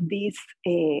most of these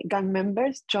gang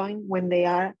members join when they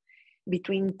are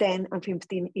between 10 and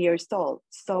 15 years old.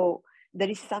 So there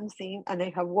is something, and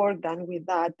I have worked on with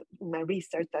that in my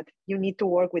research, that you need to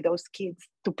work with those kids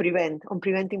to prevent, on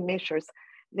preventing measures.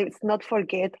 Let's not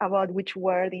forget about which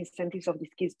were the incentives of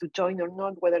these kids to join or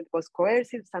not, whether it was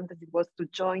coercive, sometimes it was to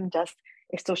join just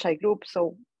a social group.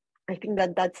 So I think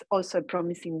that that's also a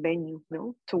promising venue,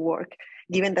 no, to work,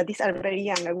 given that these are very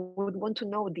young. I would want to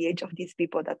know the age of these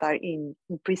people that are in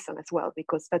prison as well,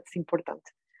 because that's important.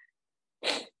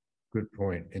 Good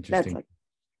point. Interesting. That's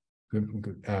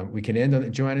Good. We can end on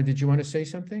it. Joanna, did you want to say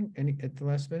something at the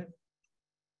last minute?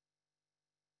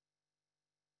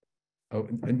 Oh,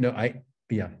 no,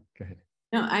 yeah, go ahead.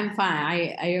 No, I'm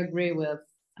fine. I agree with,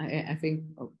 I think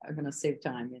I'm going to save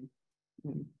time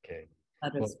and Okay.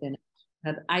 let us finish.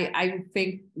 But I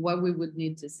think what we would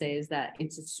need to say is that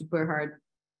it's a super hard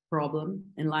problem.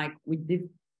 And like with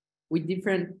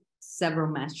different several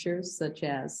measures, such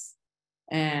as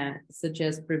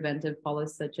preventive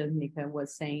policy, such as Mika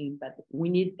was saying, but we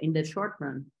need, in the short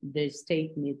run, the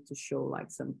state needs to show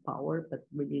like some power, but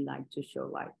really like to show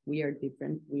like we are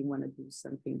different, we want to do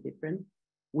something different.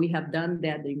 We have done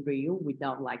that in Rio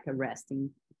without like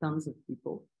arresting tons of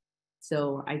people.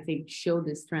 So I think show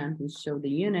the strength and show the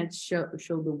units, show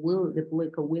the will, the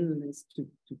political willingness to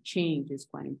change is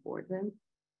quite important.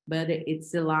 But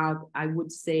it's allowed, I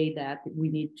would say that we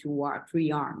need to walk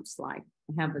three arms, like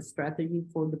have a strategy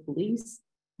for the police,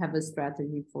 have a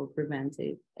strategy for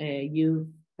preventive youth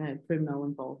criminal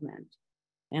involvement,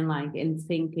 and like in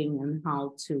thinking on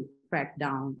how to crack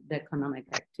down the economic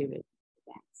activity.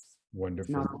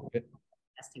 Wonderful.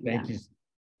 Thank you.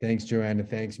 Thanks, Joanna.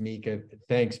 Thanks, Mika.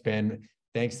 Thanks, Ben.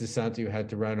 Thanks to Santi, who had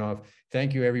to run off.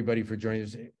 Thank you, everybody, for joining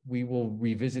us. We will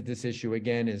revisit this issue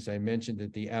again. As I mentioned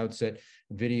at the outset,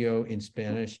 video in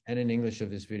Spanish and in English of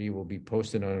this video will be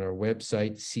posted on our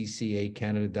website,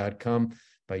 ccacanada.com,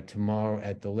 by tomorrow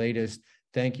at the latest.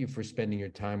 Thank you for spending your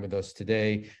time with us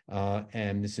today.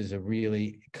 And this is a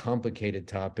really complicated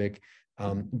topic,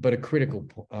 but a critical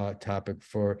topic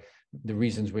for the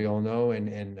reasons we all know,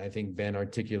 and I think Ben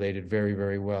articulated very,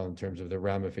 very well in terms of the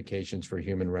ramifications for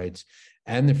human rights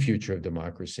and the future of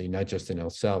democracy, not just in El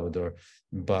Salvador,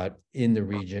 but in the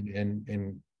region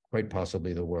and quite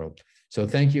possibly the world. So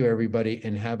thank you, everybody,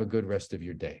 and have a good rest of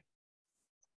your day.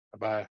 Bye-bye.